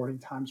onboarding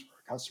times for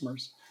our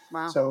customers.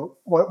 Wow. So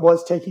what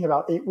was taking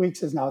about 8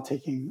 weeks is now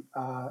taking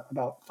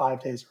about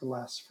 5 days or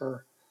less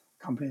for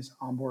companies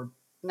on board.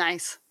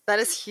 Nice. That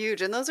is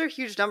huge. And those are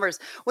huge numbers.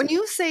 When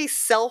you say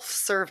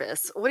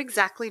self-service, what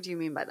exactly do you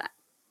mean by that?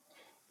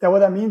 Yeah, what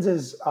that means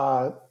is,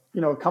 a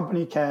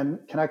company can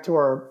connect to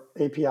our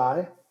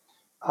API.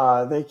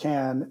 They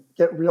can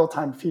get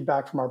real-time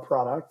feedback from our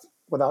product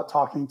without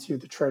talking to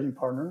the trading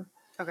partner.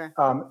 Okay.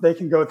 They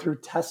can go through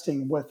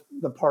testing with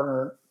the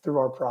partner through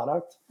our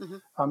product.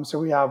 Mm-hmm. So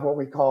we have what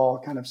we call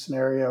kind of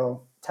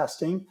scenario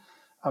testing.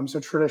 So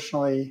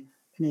traditionally,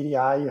 in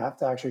EDI, you have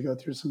to actually go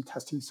through some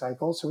testing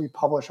cycles. So we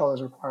publish all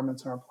those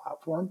requirements in our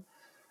platform.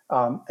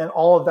 And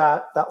all of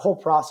that whole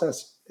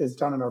process is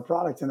done in our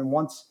product. And then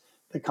once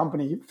the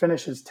company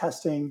finishes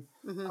testing,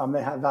 mm-hmm.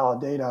 They have valid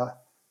data,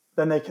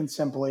 then they can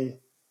simply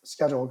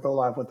schedule a go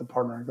live with the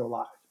partner and go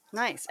live.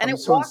 Nice. And it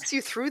walks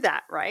you through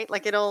that, right?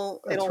 Like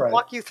it'll right.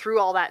 walk you through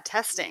all that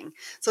testing.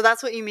 So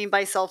that's what you mean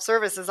by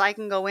self-service is I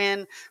can go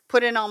in,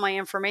 put in all my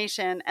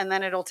information, and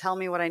then it'll tell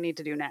me what I need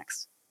to do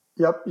next.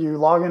 Yep. You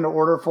log into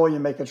Orderful, you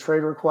make a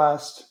trade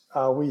request.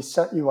 We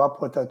set you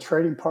up with a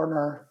trading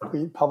partner.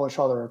 We publish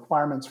all the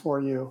requirements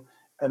for you.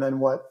 And then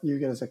what you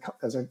get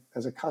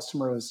as a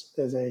customer is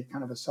a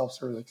kind of a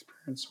self-service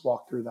experience to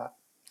walk through that.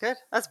 Good.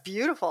 That's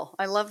beautiful.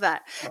 I love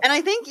that. And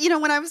I think,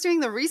 when I was doing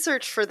the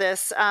research for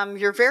this,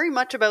 you're very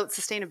much about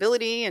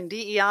sustainability and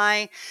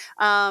DEI.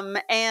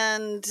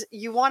 And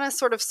you want to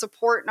sort of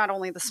support not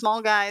only the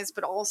small guys,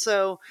 but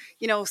also,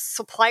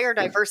 supplier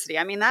diversity.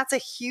 I mean, that's a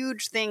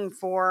huge thing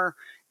for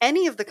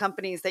any of the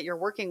companies that you're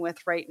working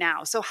with right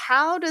now. So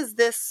how does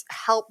this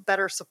help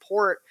better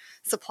support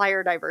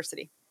supplier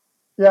diversity?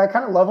 Yeah, it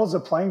kind of levels the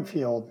playing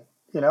field.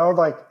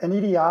 Like an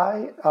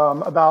EDI,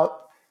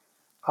 about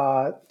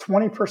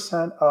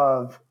 20%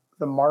 of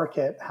the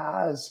market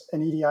has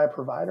an EDI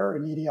provider,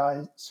 an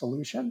EDI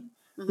solution.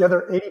 The Hmm.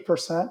 other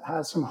 80%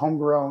 has some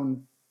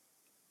homegrown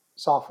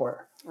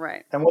software.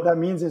 Right. And what that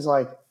means is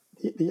like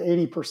the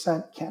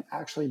 80% can't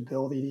actually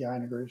build EDI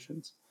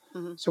integrations.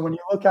 Hmm. So when you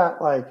look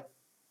at like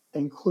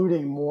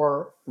including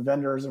more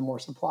vendors and more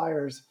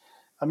suppliers,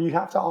 you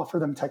have to offer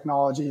them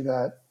technology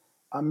that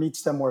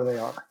meets them where they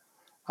are.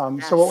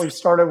 So what Yes. we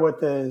started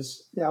with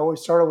is,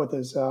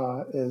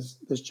 is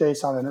this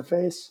JSON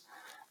interface.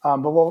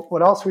 But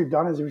what else we've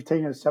done is we've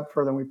taken it a step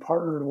further and we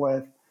partnered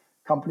with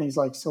companies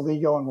like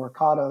Celigo and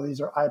Workato. These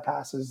are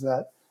iPasses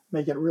that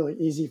make it really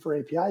easy for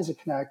APIs to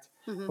connect.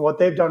 Hmm. And what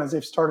they've done is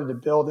they've started to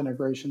build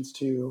integrations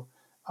to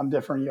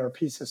different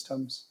ERP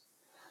systems.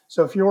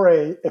 So if you're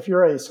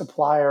a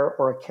supplier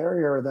or a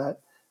carrier that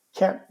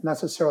can't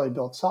necessarily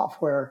build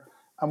software,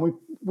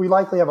 we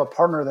likely have a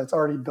partner that's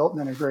already built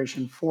an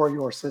integration for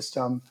your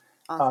system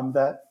Awesome.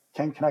 that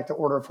can connect to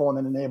Orderful and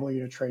then enable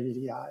you to trade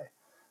EDI.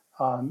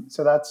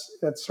 So that's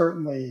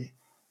certainly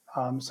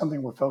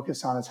something we're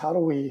focused on is how do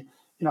we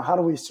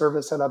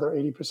service that other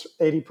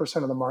 80%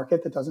 of the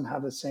market that doesn't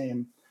have the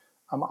same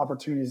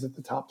opportunities that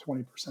the top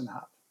 20%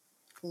 have.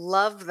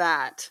 Love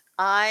that.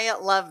 I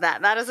love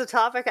that. That is a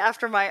topic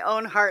after my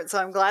own heart. So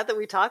I'm glad that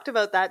we talked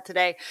about that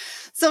today.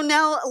 So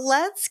now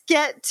let's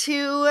get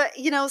to,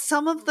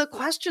 some of the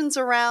questions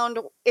around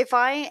if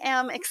I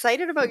am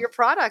excited about your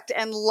product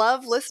and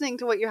love listening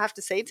to what you have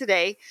to say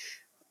today,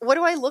 what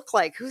do I look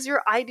like? Who's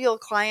your ideal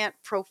client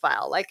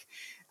profile? Like,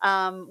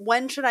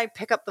 when should I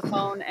pick up the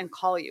phone and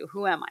call you?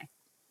 Who am I?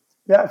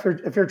 Yeah,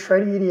 if you're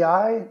trading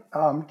EDI,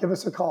 give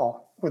us a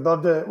call. We'd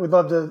love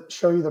to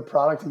show you the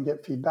product and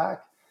get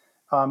feedback.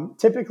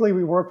 Typically,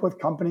 we work with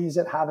companies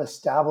that have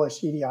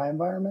established EDI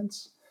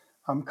environments,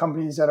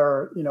 companies that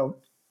are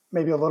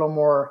maybe a little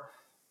more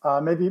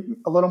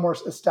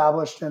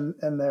established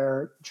in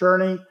their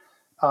journey.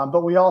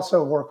 But we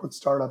also work with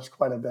startups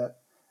quite a bit.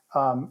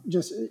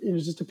 It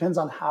just depends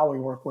on how we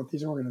work with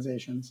these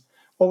organizations.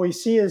 What we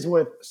see is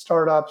with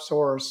startups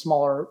or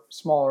smaller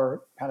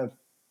kind of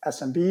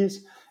SMBs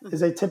is Mhm.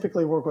 they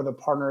typically work with a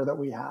partner that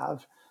we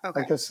have,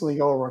 Okay. like a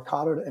Sligo or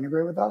Workato, to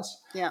integrate with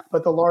us. Yeah.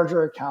 But the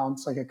larger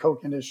accounts, like a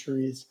Coke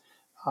Industries,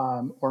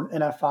 or an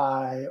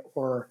NFI,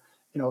 or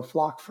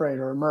Flock Freight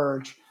or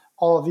Merge,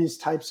 all of these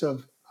types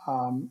of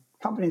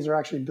companies are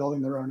actually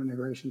building their own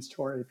integrations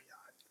to our API.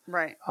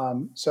 Right.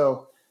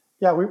 So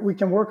yeah, we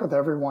can work with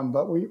everyone,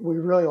 but we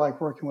really like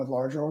working with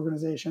larger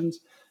organizations.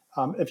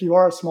 If you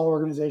are a small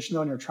organization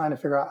though, and you're trying to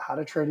figure out how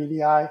to trade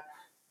EDI,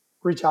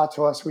 reach out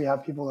to us. We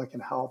have people that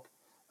can help.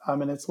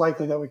 And it's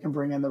likely that we can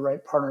bring in the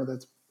right partner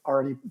that's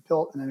already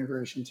built an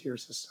integration to your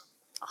system.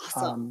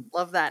 Awesome. Um,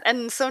 Love that.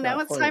 And so now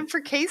it's for you. time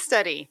for case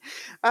study.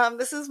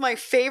 This is my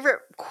favorite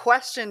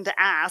question to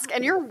ask.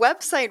 And your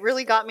website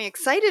really got me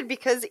excited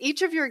because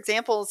each of your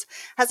examples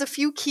has a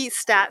few key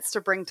stats to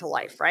bring to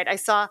life, right? I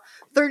saw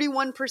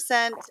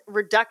 31%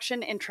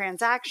 reduction in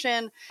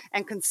transaction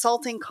and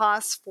consulting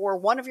costs for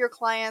one of your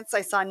clients.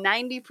 I saw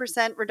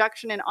 90%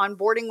 reduction in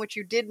onboarding, which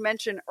you did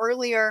mention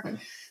earlier.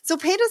 So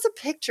paint us a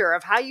picture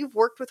of how you've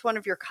worked with one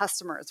of your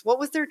customers. What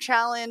was their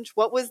challenge?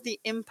 What was the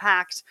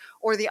impact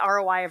or the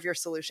ROI of your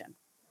solution?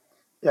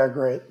 Yeah,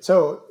 great.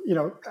 So,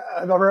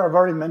 I've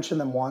already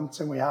mentioned them once,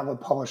 and we have a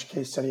published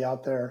case study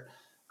out there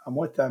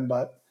with them.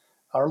 But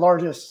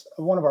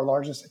one of our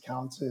largest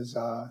accounts is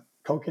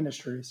Coke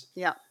Industries.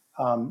 Yeah.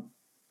 Um,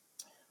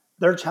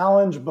 their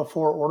challenge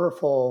before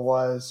Orderful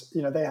was,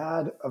 they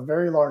had a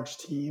very large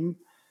team,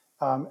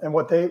 and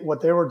what they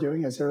were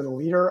doing is they're the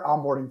leader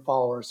onboarding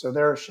followers. So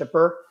they're a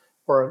shipper,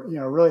 or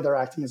really they're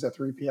acting as a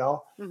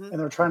 3PL, Hmm. and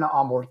they're trying to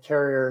onboard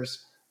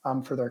carriers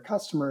for their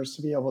customers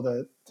to be able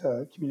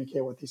to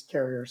communicate with these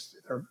carriers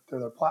through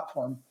their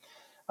platform.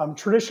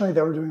 Traditionally,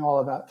 they were doing all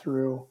of that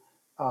through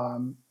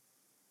um,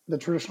 the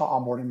traditional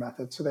onboarding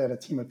method. So they had a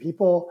team of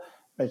people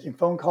making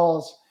phone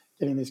calls,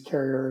 getting these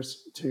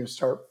carriers to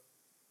start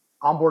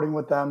onboarding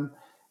with them,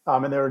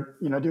 and they were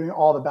doing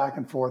all the back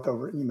and forth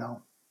over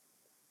email.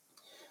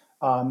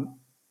 Um,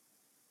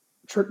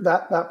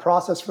 that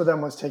process for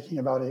them was taking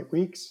about 8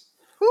 weeks.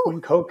 Whew.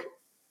 When Coke,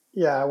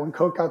 yeah, when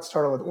Coke got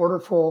started with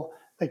Orderful,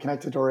 they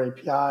connected to our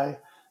API.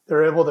 They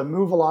were able to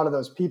move a lot of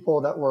those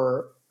people that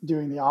were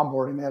doing the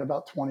onboarding. They had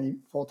about 20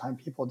 full-time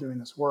people doing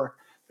this work.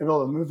 They were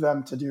able to move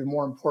them to do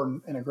more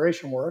important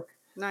integration work,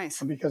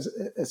 Nice. because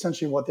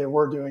essentially what they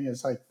were doing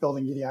is like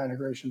building EDI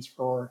integrations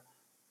for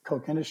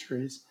Coke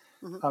Industries.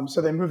 Hmm.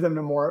 So they moved them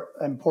to more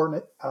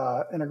important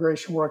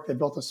integration work. They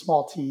built a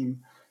small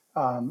team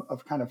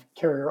of kind of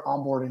carrier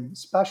onboarding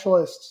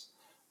specialists,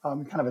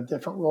 kind of a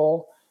different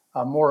role,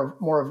 more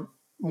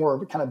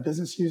of kind of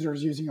business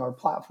users using our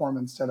platform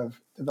instead of Okay.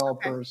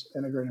 developers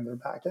integrating their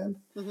backend.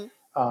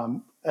 Hmm.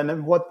 And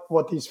then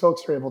what these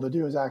folks are able to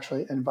do is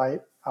actually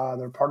invite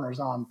their partners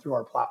on through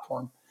our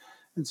platform.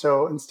 And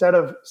so instead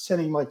of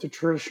sending like the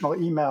traditional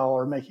email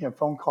or making a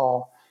phone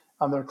call,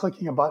 they're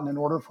clicking a button in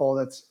Orderful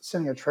that's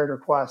sending a trade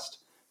request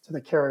to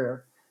the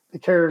carrier. The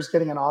carrier is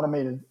getting an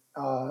automated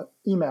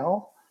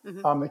email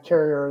Hmm. The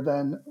carrier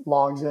then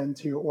logs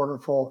into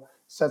Orderful,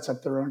 sets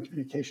up their own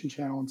communication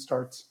channel, and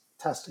starts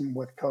testing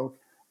with Coke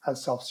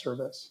as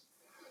self-service.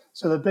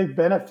 So the big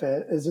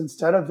benefit is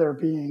instead of there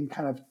being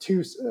kind of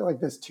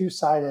this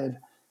two-sided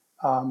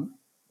um,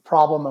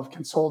 problem of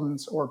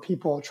consultants or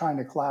people trying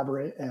to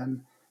collaborate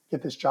and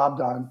get this job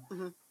done,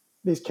 Hmm.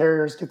 these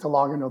carriers get to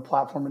log into a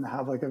platform and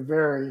have like a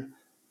very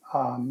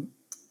um,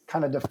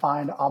 kind of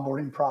defined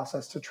onboarding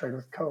process to trade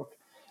with Coke.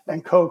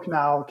 And Coke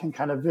now can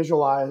kind of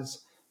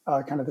visualize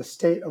kind of the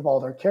state of all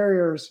their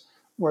carriers,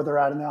 where they're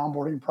at in the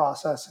onboarding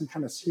process, and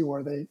kind of see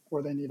where they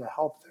need to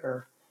help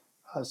their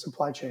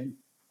supply chain.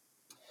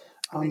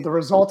 Amazing. The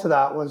result of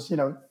that was,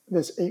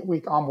 this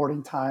 8-week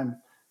onboarding time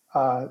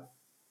uh,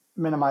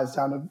 minimized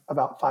down to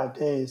about 5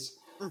 days.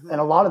 Hmm. And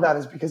a lot of that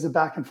is because the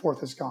back and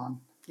forth is gone,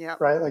 Yep.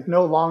 right? Like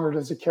no longer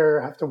does the carrier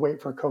have to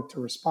wait for Coke to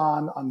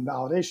respond on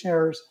validation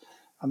errors.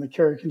 The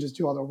carrier can just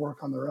do all their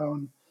work on their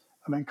own.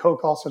 I mean,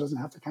 Coke also doesn't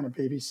have to kind of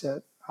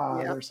babysit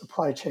Yep. their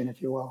supply chain,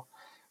 if you will.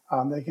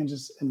 They can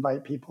just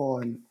invite people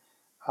and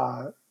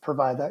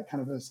provide that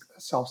kind of a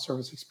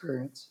self-service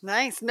experience.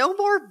 Nice. No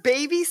more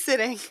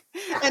babysitting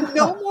and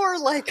no more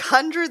like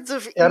hundreds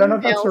of Yeah, I don't know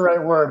if that's the emails.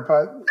 right word,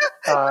 but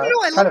I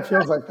kind love of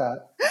feels like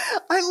that.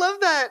 I love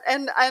that.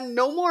 And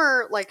no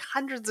more like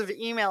hundreds of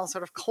emails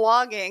sort of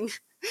clogging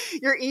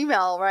your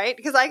email, right?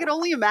 Because I could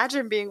only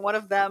imagine being one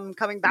of them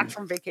coming back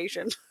from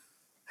vacation,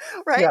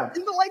 right? Yeah,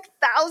 And the like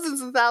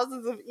thousands and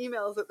thousands of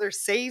emails that they're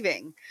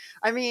saving.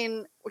 I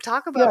mean,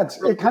 talk about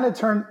yeah. It kind of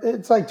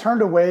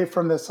turned away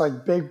from this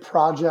like big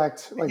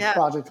project, like yeah,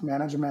 project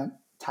management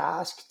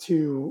task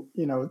to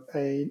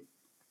a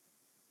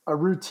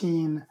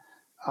routine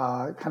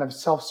kind of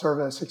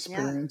self-service yeah,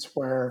 experience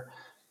where,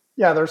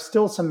 yeah, there's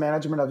still some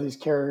management of these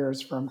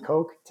carriers from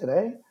Coke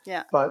today,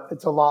 yeah. but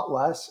it's a lot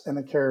less, and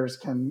the carriers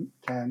can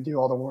do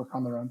all the work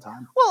on their own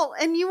time. Well,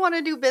 and you want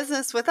to do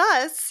business with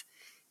us.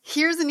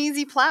 Here's an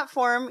easy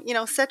platform,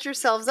 set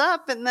yourselves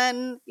up and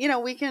then,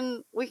 we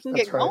can get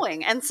That's right.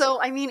 going. And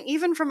so, I mean,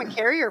 even from a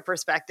carrier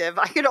perspective,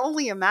 I could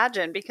only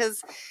imagine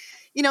because,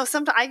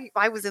 sometimes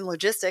I was in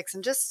logistics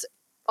and just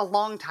a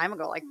long time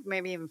ago, like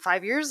maybe even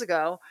 5 years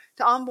ago,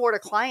 to onboard a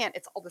client,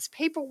 it's all this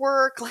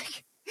paperwork.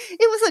 Like it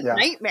was a Yeah,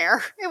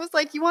 nightmare. It was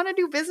like, you want to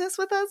do business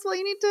with us? Well,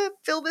 you need to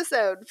fill this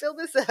out, fill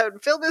this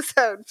out, fill this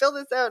out, fill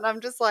this out. And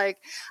I'm just like,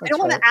 I don't that's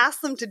want to right.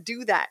 ask them to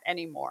do that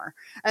anymore.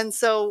 And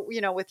so,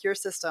 with your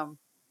system,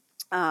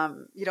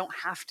 you don't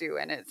have to.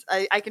 And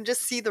I can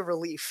just see the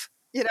relief,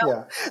 Yeah,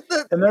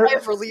 the and sigh there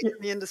of relief in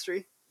the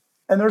industry.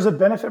 and there's a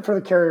benefit for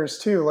the carriers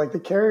too. Like the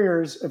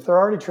carriers, if they're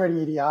already trading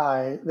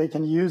EDI, they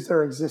can use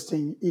their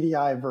existing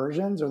EDI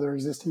versions or their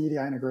existing EDI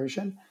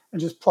integration and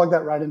just plug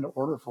that right into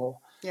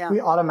Orderful. Yeah. We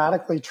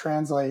automatically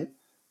translate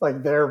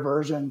like their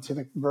version to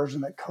the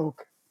version that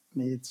Coke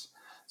needs.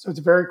 So it's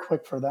very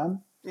quick for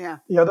them. Yeah.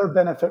 The other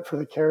benefit for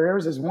the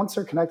carriers is once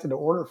they're connected to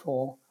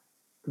Orderful,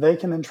 they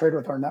can then trade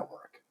with our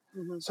network.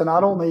 Hmm. So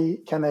not only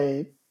can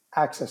they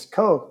access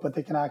Coke, but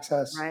they can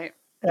access Right.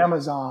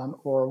 Amazon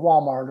or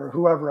Walmart or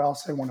whoever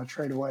else they want to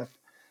trade with,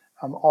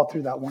 all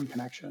through that one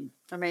connection.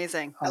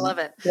 Amazing. I love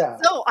it. Yeah,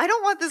 So I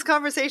don't want this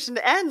conversation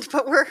to end,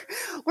 but we're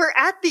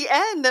at the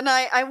end. And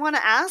I want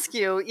to ask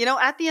you,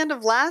 at the end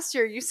of last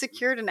year, you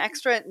secured an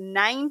extra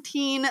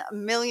 $19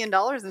 million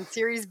in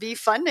Series B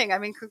funding. I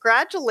mean,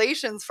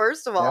 congratulations,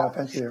 first of yeah, all.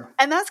 thank you.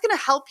 And that's going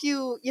to help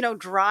you,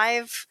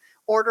 drive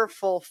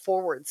Orderful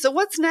forward. So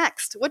what's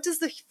next? What does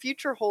the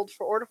future hold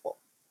for Orderful?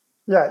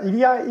 Yeah,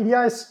 EDI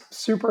is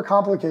super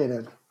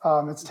complicated.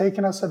 It's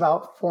taken us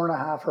about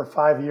 4.5 or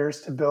 5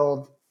 years to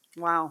build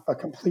Wow. a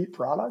complete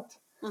product.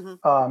 Hmm.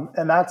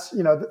 And that's,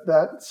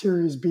 that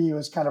Series B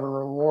was kind of a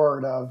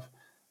reward of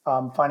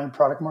finding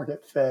product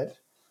market fit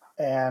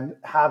and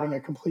having a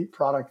complete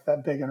product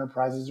that big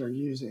enterprises are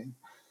using.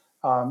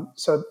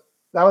 So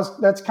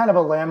that's kind of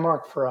a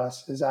landmark for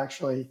us is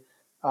actually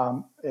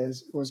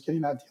was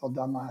getting that deal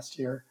done last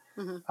year.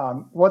 Hmm.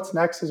 What's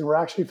next is we're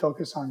actually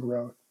focused on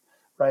growth,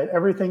 right?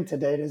 Everything to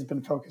date has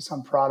been focused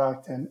on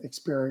product and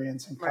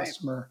experience and Right.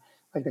 customer,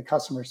 like the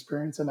customer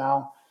experience. And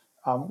now,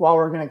 while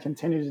we're going to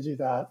continue to do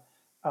that,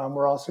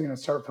 we're also going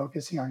to start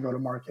focusing on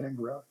go-to-market and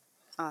growth,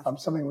 Awesome.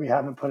 something we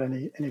haven't put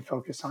any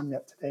focus on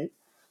yet to date.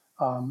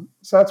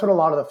 So that's what a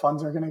lot of the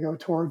funds are going to go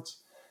towards.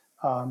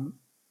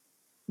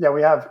 Yeah,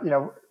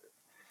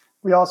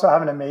 we also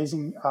have an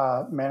amazing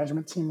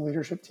management team,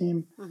 leadership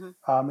team.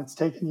 Hmm. It's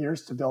taken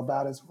years to build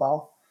that as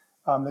well.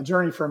 The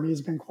journey for me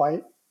has been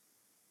quite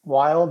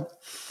wild.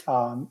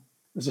 Um,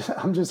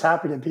 I'm just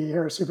happy to be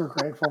here. Super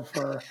grateful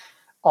for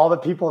all the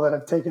people that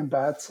have taken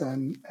bets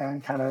and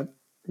kind of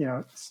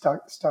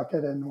stuck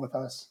it in with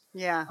us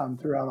Yeah.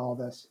 throughout all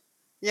this.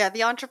 Yeah,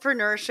 the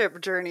entrepreneurship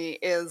journey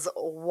is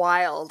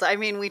wild. I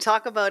mean, we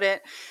talk about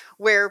it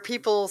where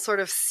people sort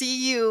of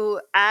see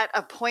you at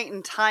a point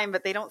in time,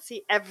 but they don't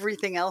see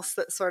everything else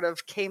that sort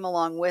of came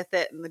along with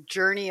it and the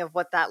journey of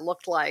what that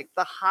looked like,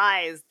 the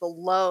highs, the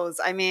lows.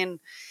 I mean,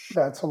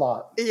 That's a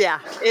lot. yeah,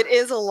 it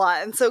is a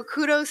lot. And so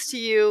kudos to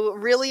you.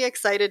 Really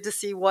excited to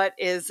see what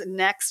is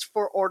next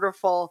for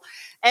Orderful.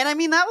 And I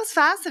mean, that was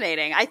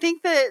fascinating. I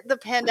think that the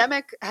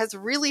pandemic has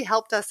really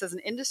helped us as an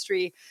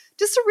industry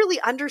just to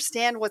really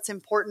understand what's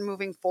important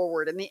moving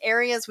forward and the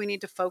areas we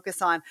need to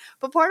focus on.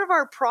 But part of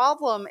our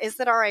problem is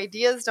that our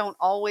ideas don't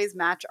always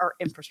match our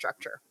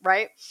infrastructure,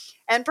 right?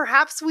 And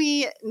perhaps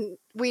we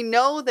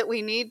know that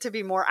we need to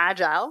be more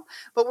agile,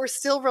 but we're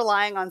still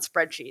relying on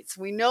spreadsheets.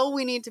 We know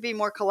we need to be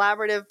more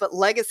collaborative, but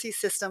legacy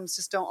systems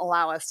just don't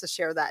allow us to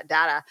share that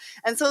data.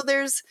 And so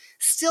there's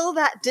still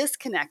that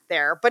disconnect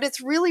there, but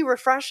it's really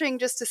refreshing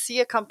just to see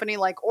a company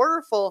like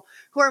Orderful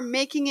who are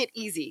making it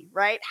easy,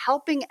 right?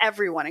 Helping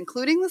everyone,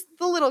 including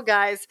the little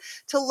guys,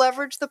 to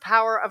leverage the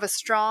power of a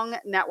strong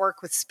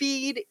network with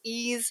speed,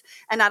 ease,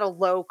 and at a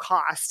low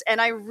cost. And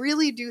I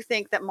really do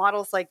think that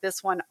models like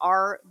this one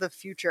are the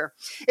future.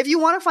 If you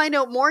want to find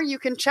out more, you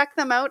can check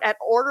them out at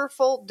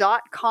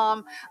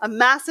orderful.com. A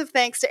massive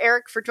thanks to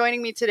Eric for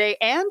joining me today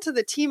and to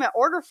the team at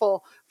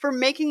Orderful for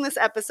making this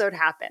episode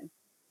happen.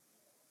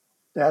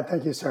 Yeah,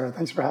 thank you, Sarah.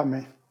 Thanks for having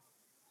me.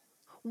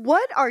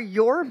 What are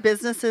your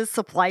business's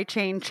supply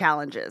chain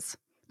challenges?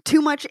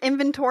 Too much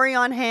inventory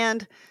on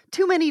hand?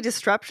 Too many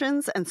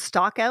disruptions and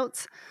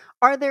stockouts?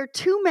 Are there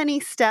too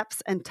many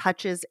steps and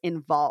touches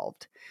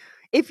involved?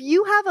 If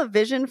you have a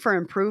vision for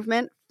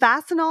improvement,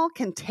 Fastenal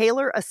can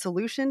tailor a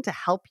solution to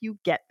help you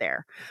get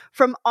there.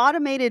 From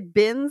automated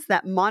bins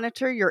that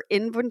monitor your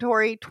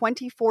inventory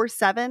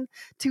 24/7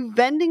 to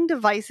vending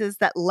devices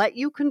that let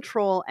you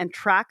control and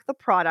track the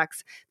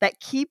products that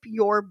keep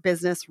your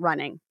business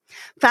running.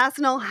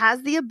 Fastenal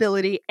has the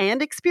ability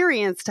and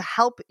experience to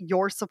help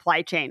your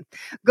supply chain.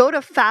 Go to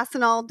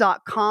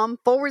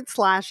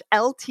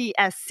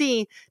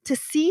fastenal.com/LTSC to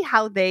see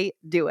how they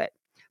do it.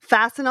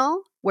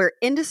 Fastenal, where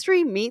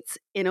industry meets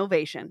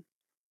innovation.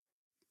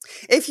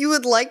 If you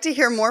would like to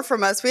hear more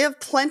from us, we have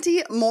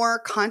plenty more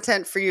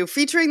content for you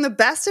featuring the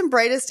best and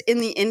brightest in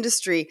the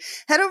industry.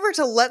 Head over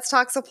to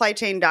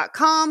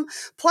letstalksupplychain.com.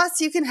 Plus,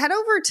 you can head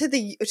over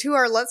to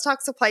our Let's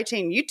Talk Supply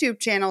Chain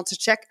YouTube channel to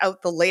check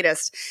out the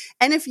latest.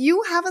 And if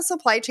you have a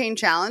supply chain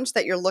challenge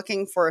that you're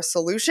looking for a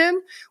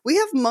solution, we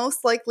have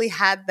most likely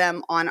had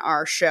them on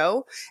our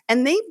show,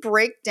 and they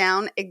break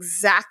down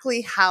exactly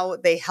how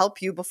they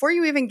help you before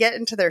you even get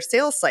into their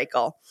sales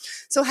cycle.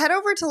 So head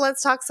over to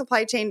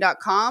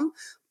letstalksupplychain.com.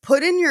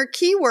 Put in your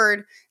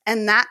keyword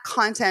and that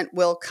content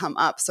will come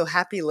up. So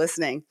happy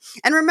listening.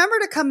 And remember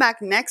to come back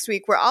next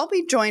week where I'll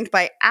be joined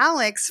by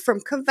Alex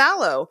from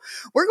Cavallo.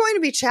 We're going to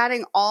be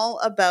chatting all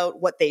about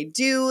what they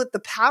do,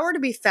 the power to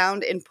be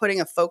found in putting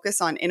a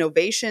focus on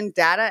innovation,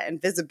 data, and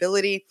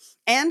visibility,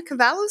 and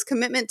Cavallo's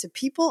commitment to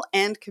people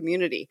and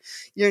community.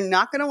 You're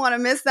not going to want to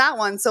miss that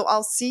one. So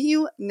I'll see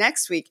you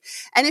next week.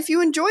 And if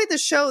you enjoyed the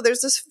show,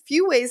 there's a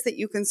few ways that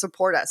you can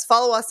support us.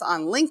 Follow us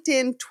on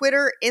LinkedIn,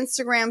 Twitter,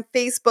 Instagram,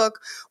 Facebook.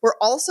 We're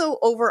also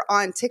over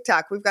on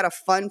TikTok. We've got a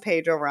fun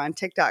page over on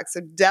TikTok,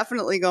 so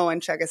definitely go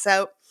and check us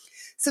out.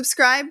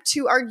 Subscribe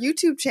to our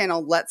YouTube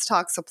channel, Let's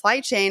Talk Supply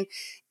Chain,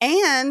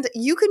 and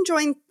you can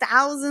join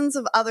thousands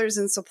of others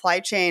in supply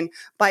chain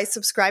by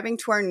subscribing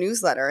to our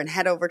newsletter and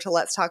head over to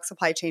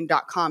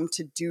letstalksupplychain.com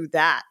to do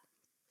that.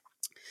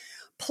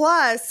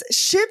 Plus,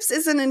 Ships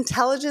is an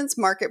intelligence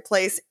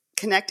marketplace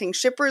connecting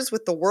shippers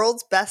with the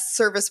world's best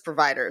service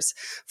providers,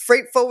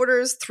 freight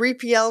forwarders,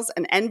 3PLs,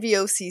 and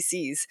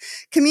NVOCCs.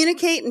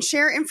 Communicate and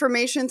share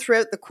information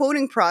throughout the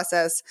quoting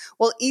process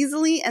while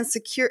easily and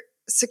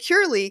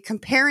securely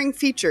comparing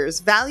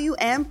features, value,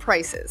 and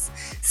prices.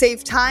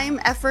 Save time,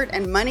 effort,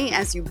 and money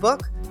as you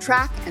book,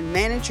 track, and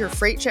manage your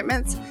freight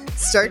shipments.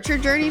 Start your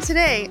journey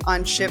today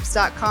on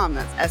ships.com.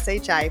 That's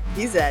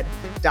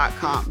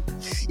SHIPZ.com.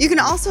 You can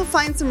also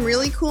find some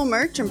really cool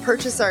merch and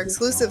purchase our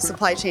exclusive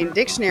supply chain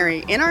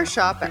dictionary in our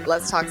shop at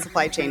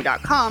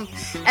letstalksupplychain.com.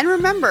 And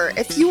remember,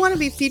 if you want to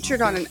be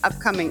featured on an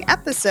upcoming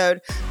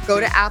episode, go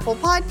to Apple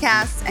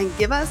Podcasts and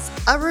give us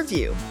a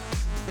review.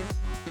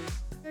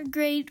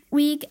 Great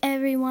week,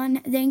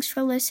 everyone. Thanks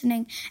for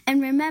listening.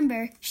 And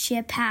remember,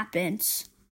 ship happens.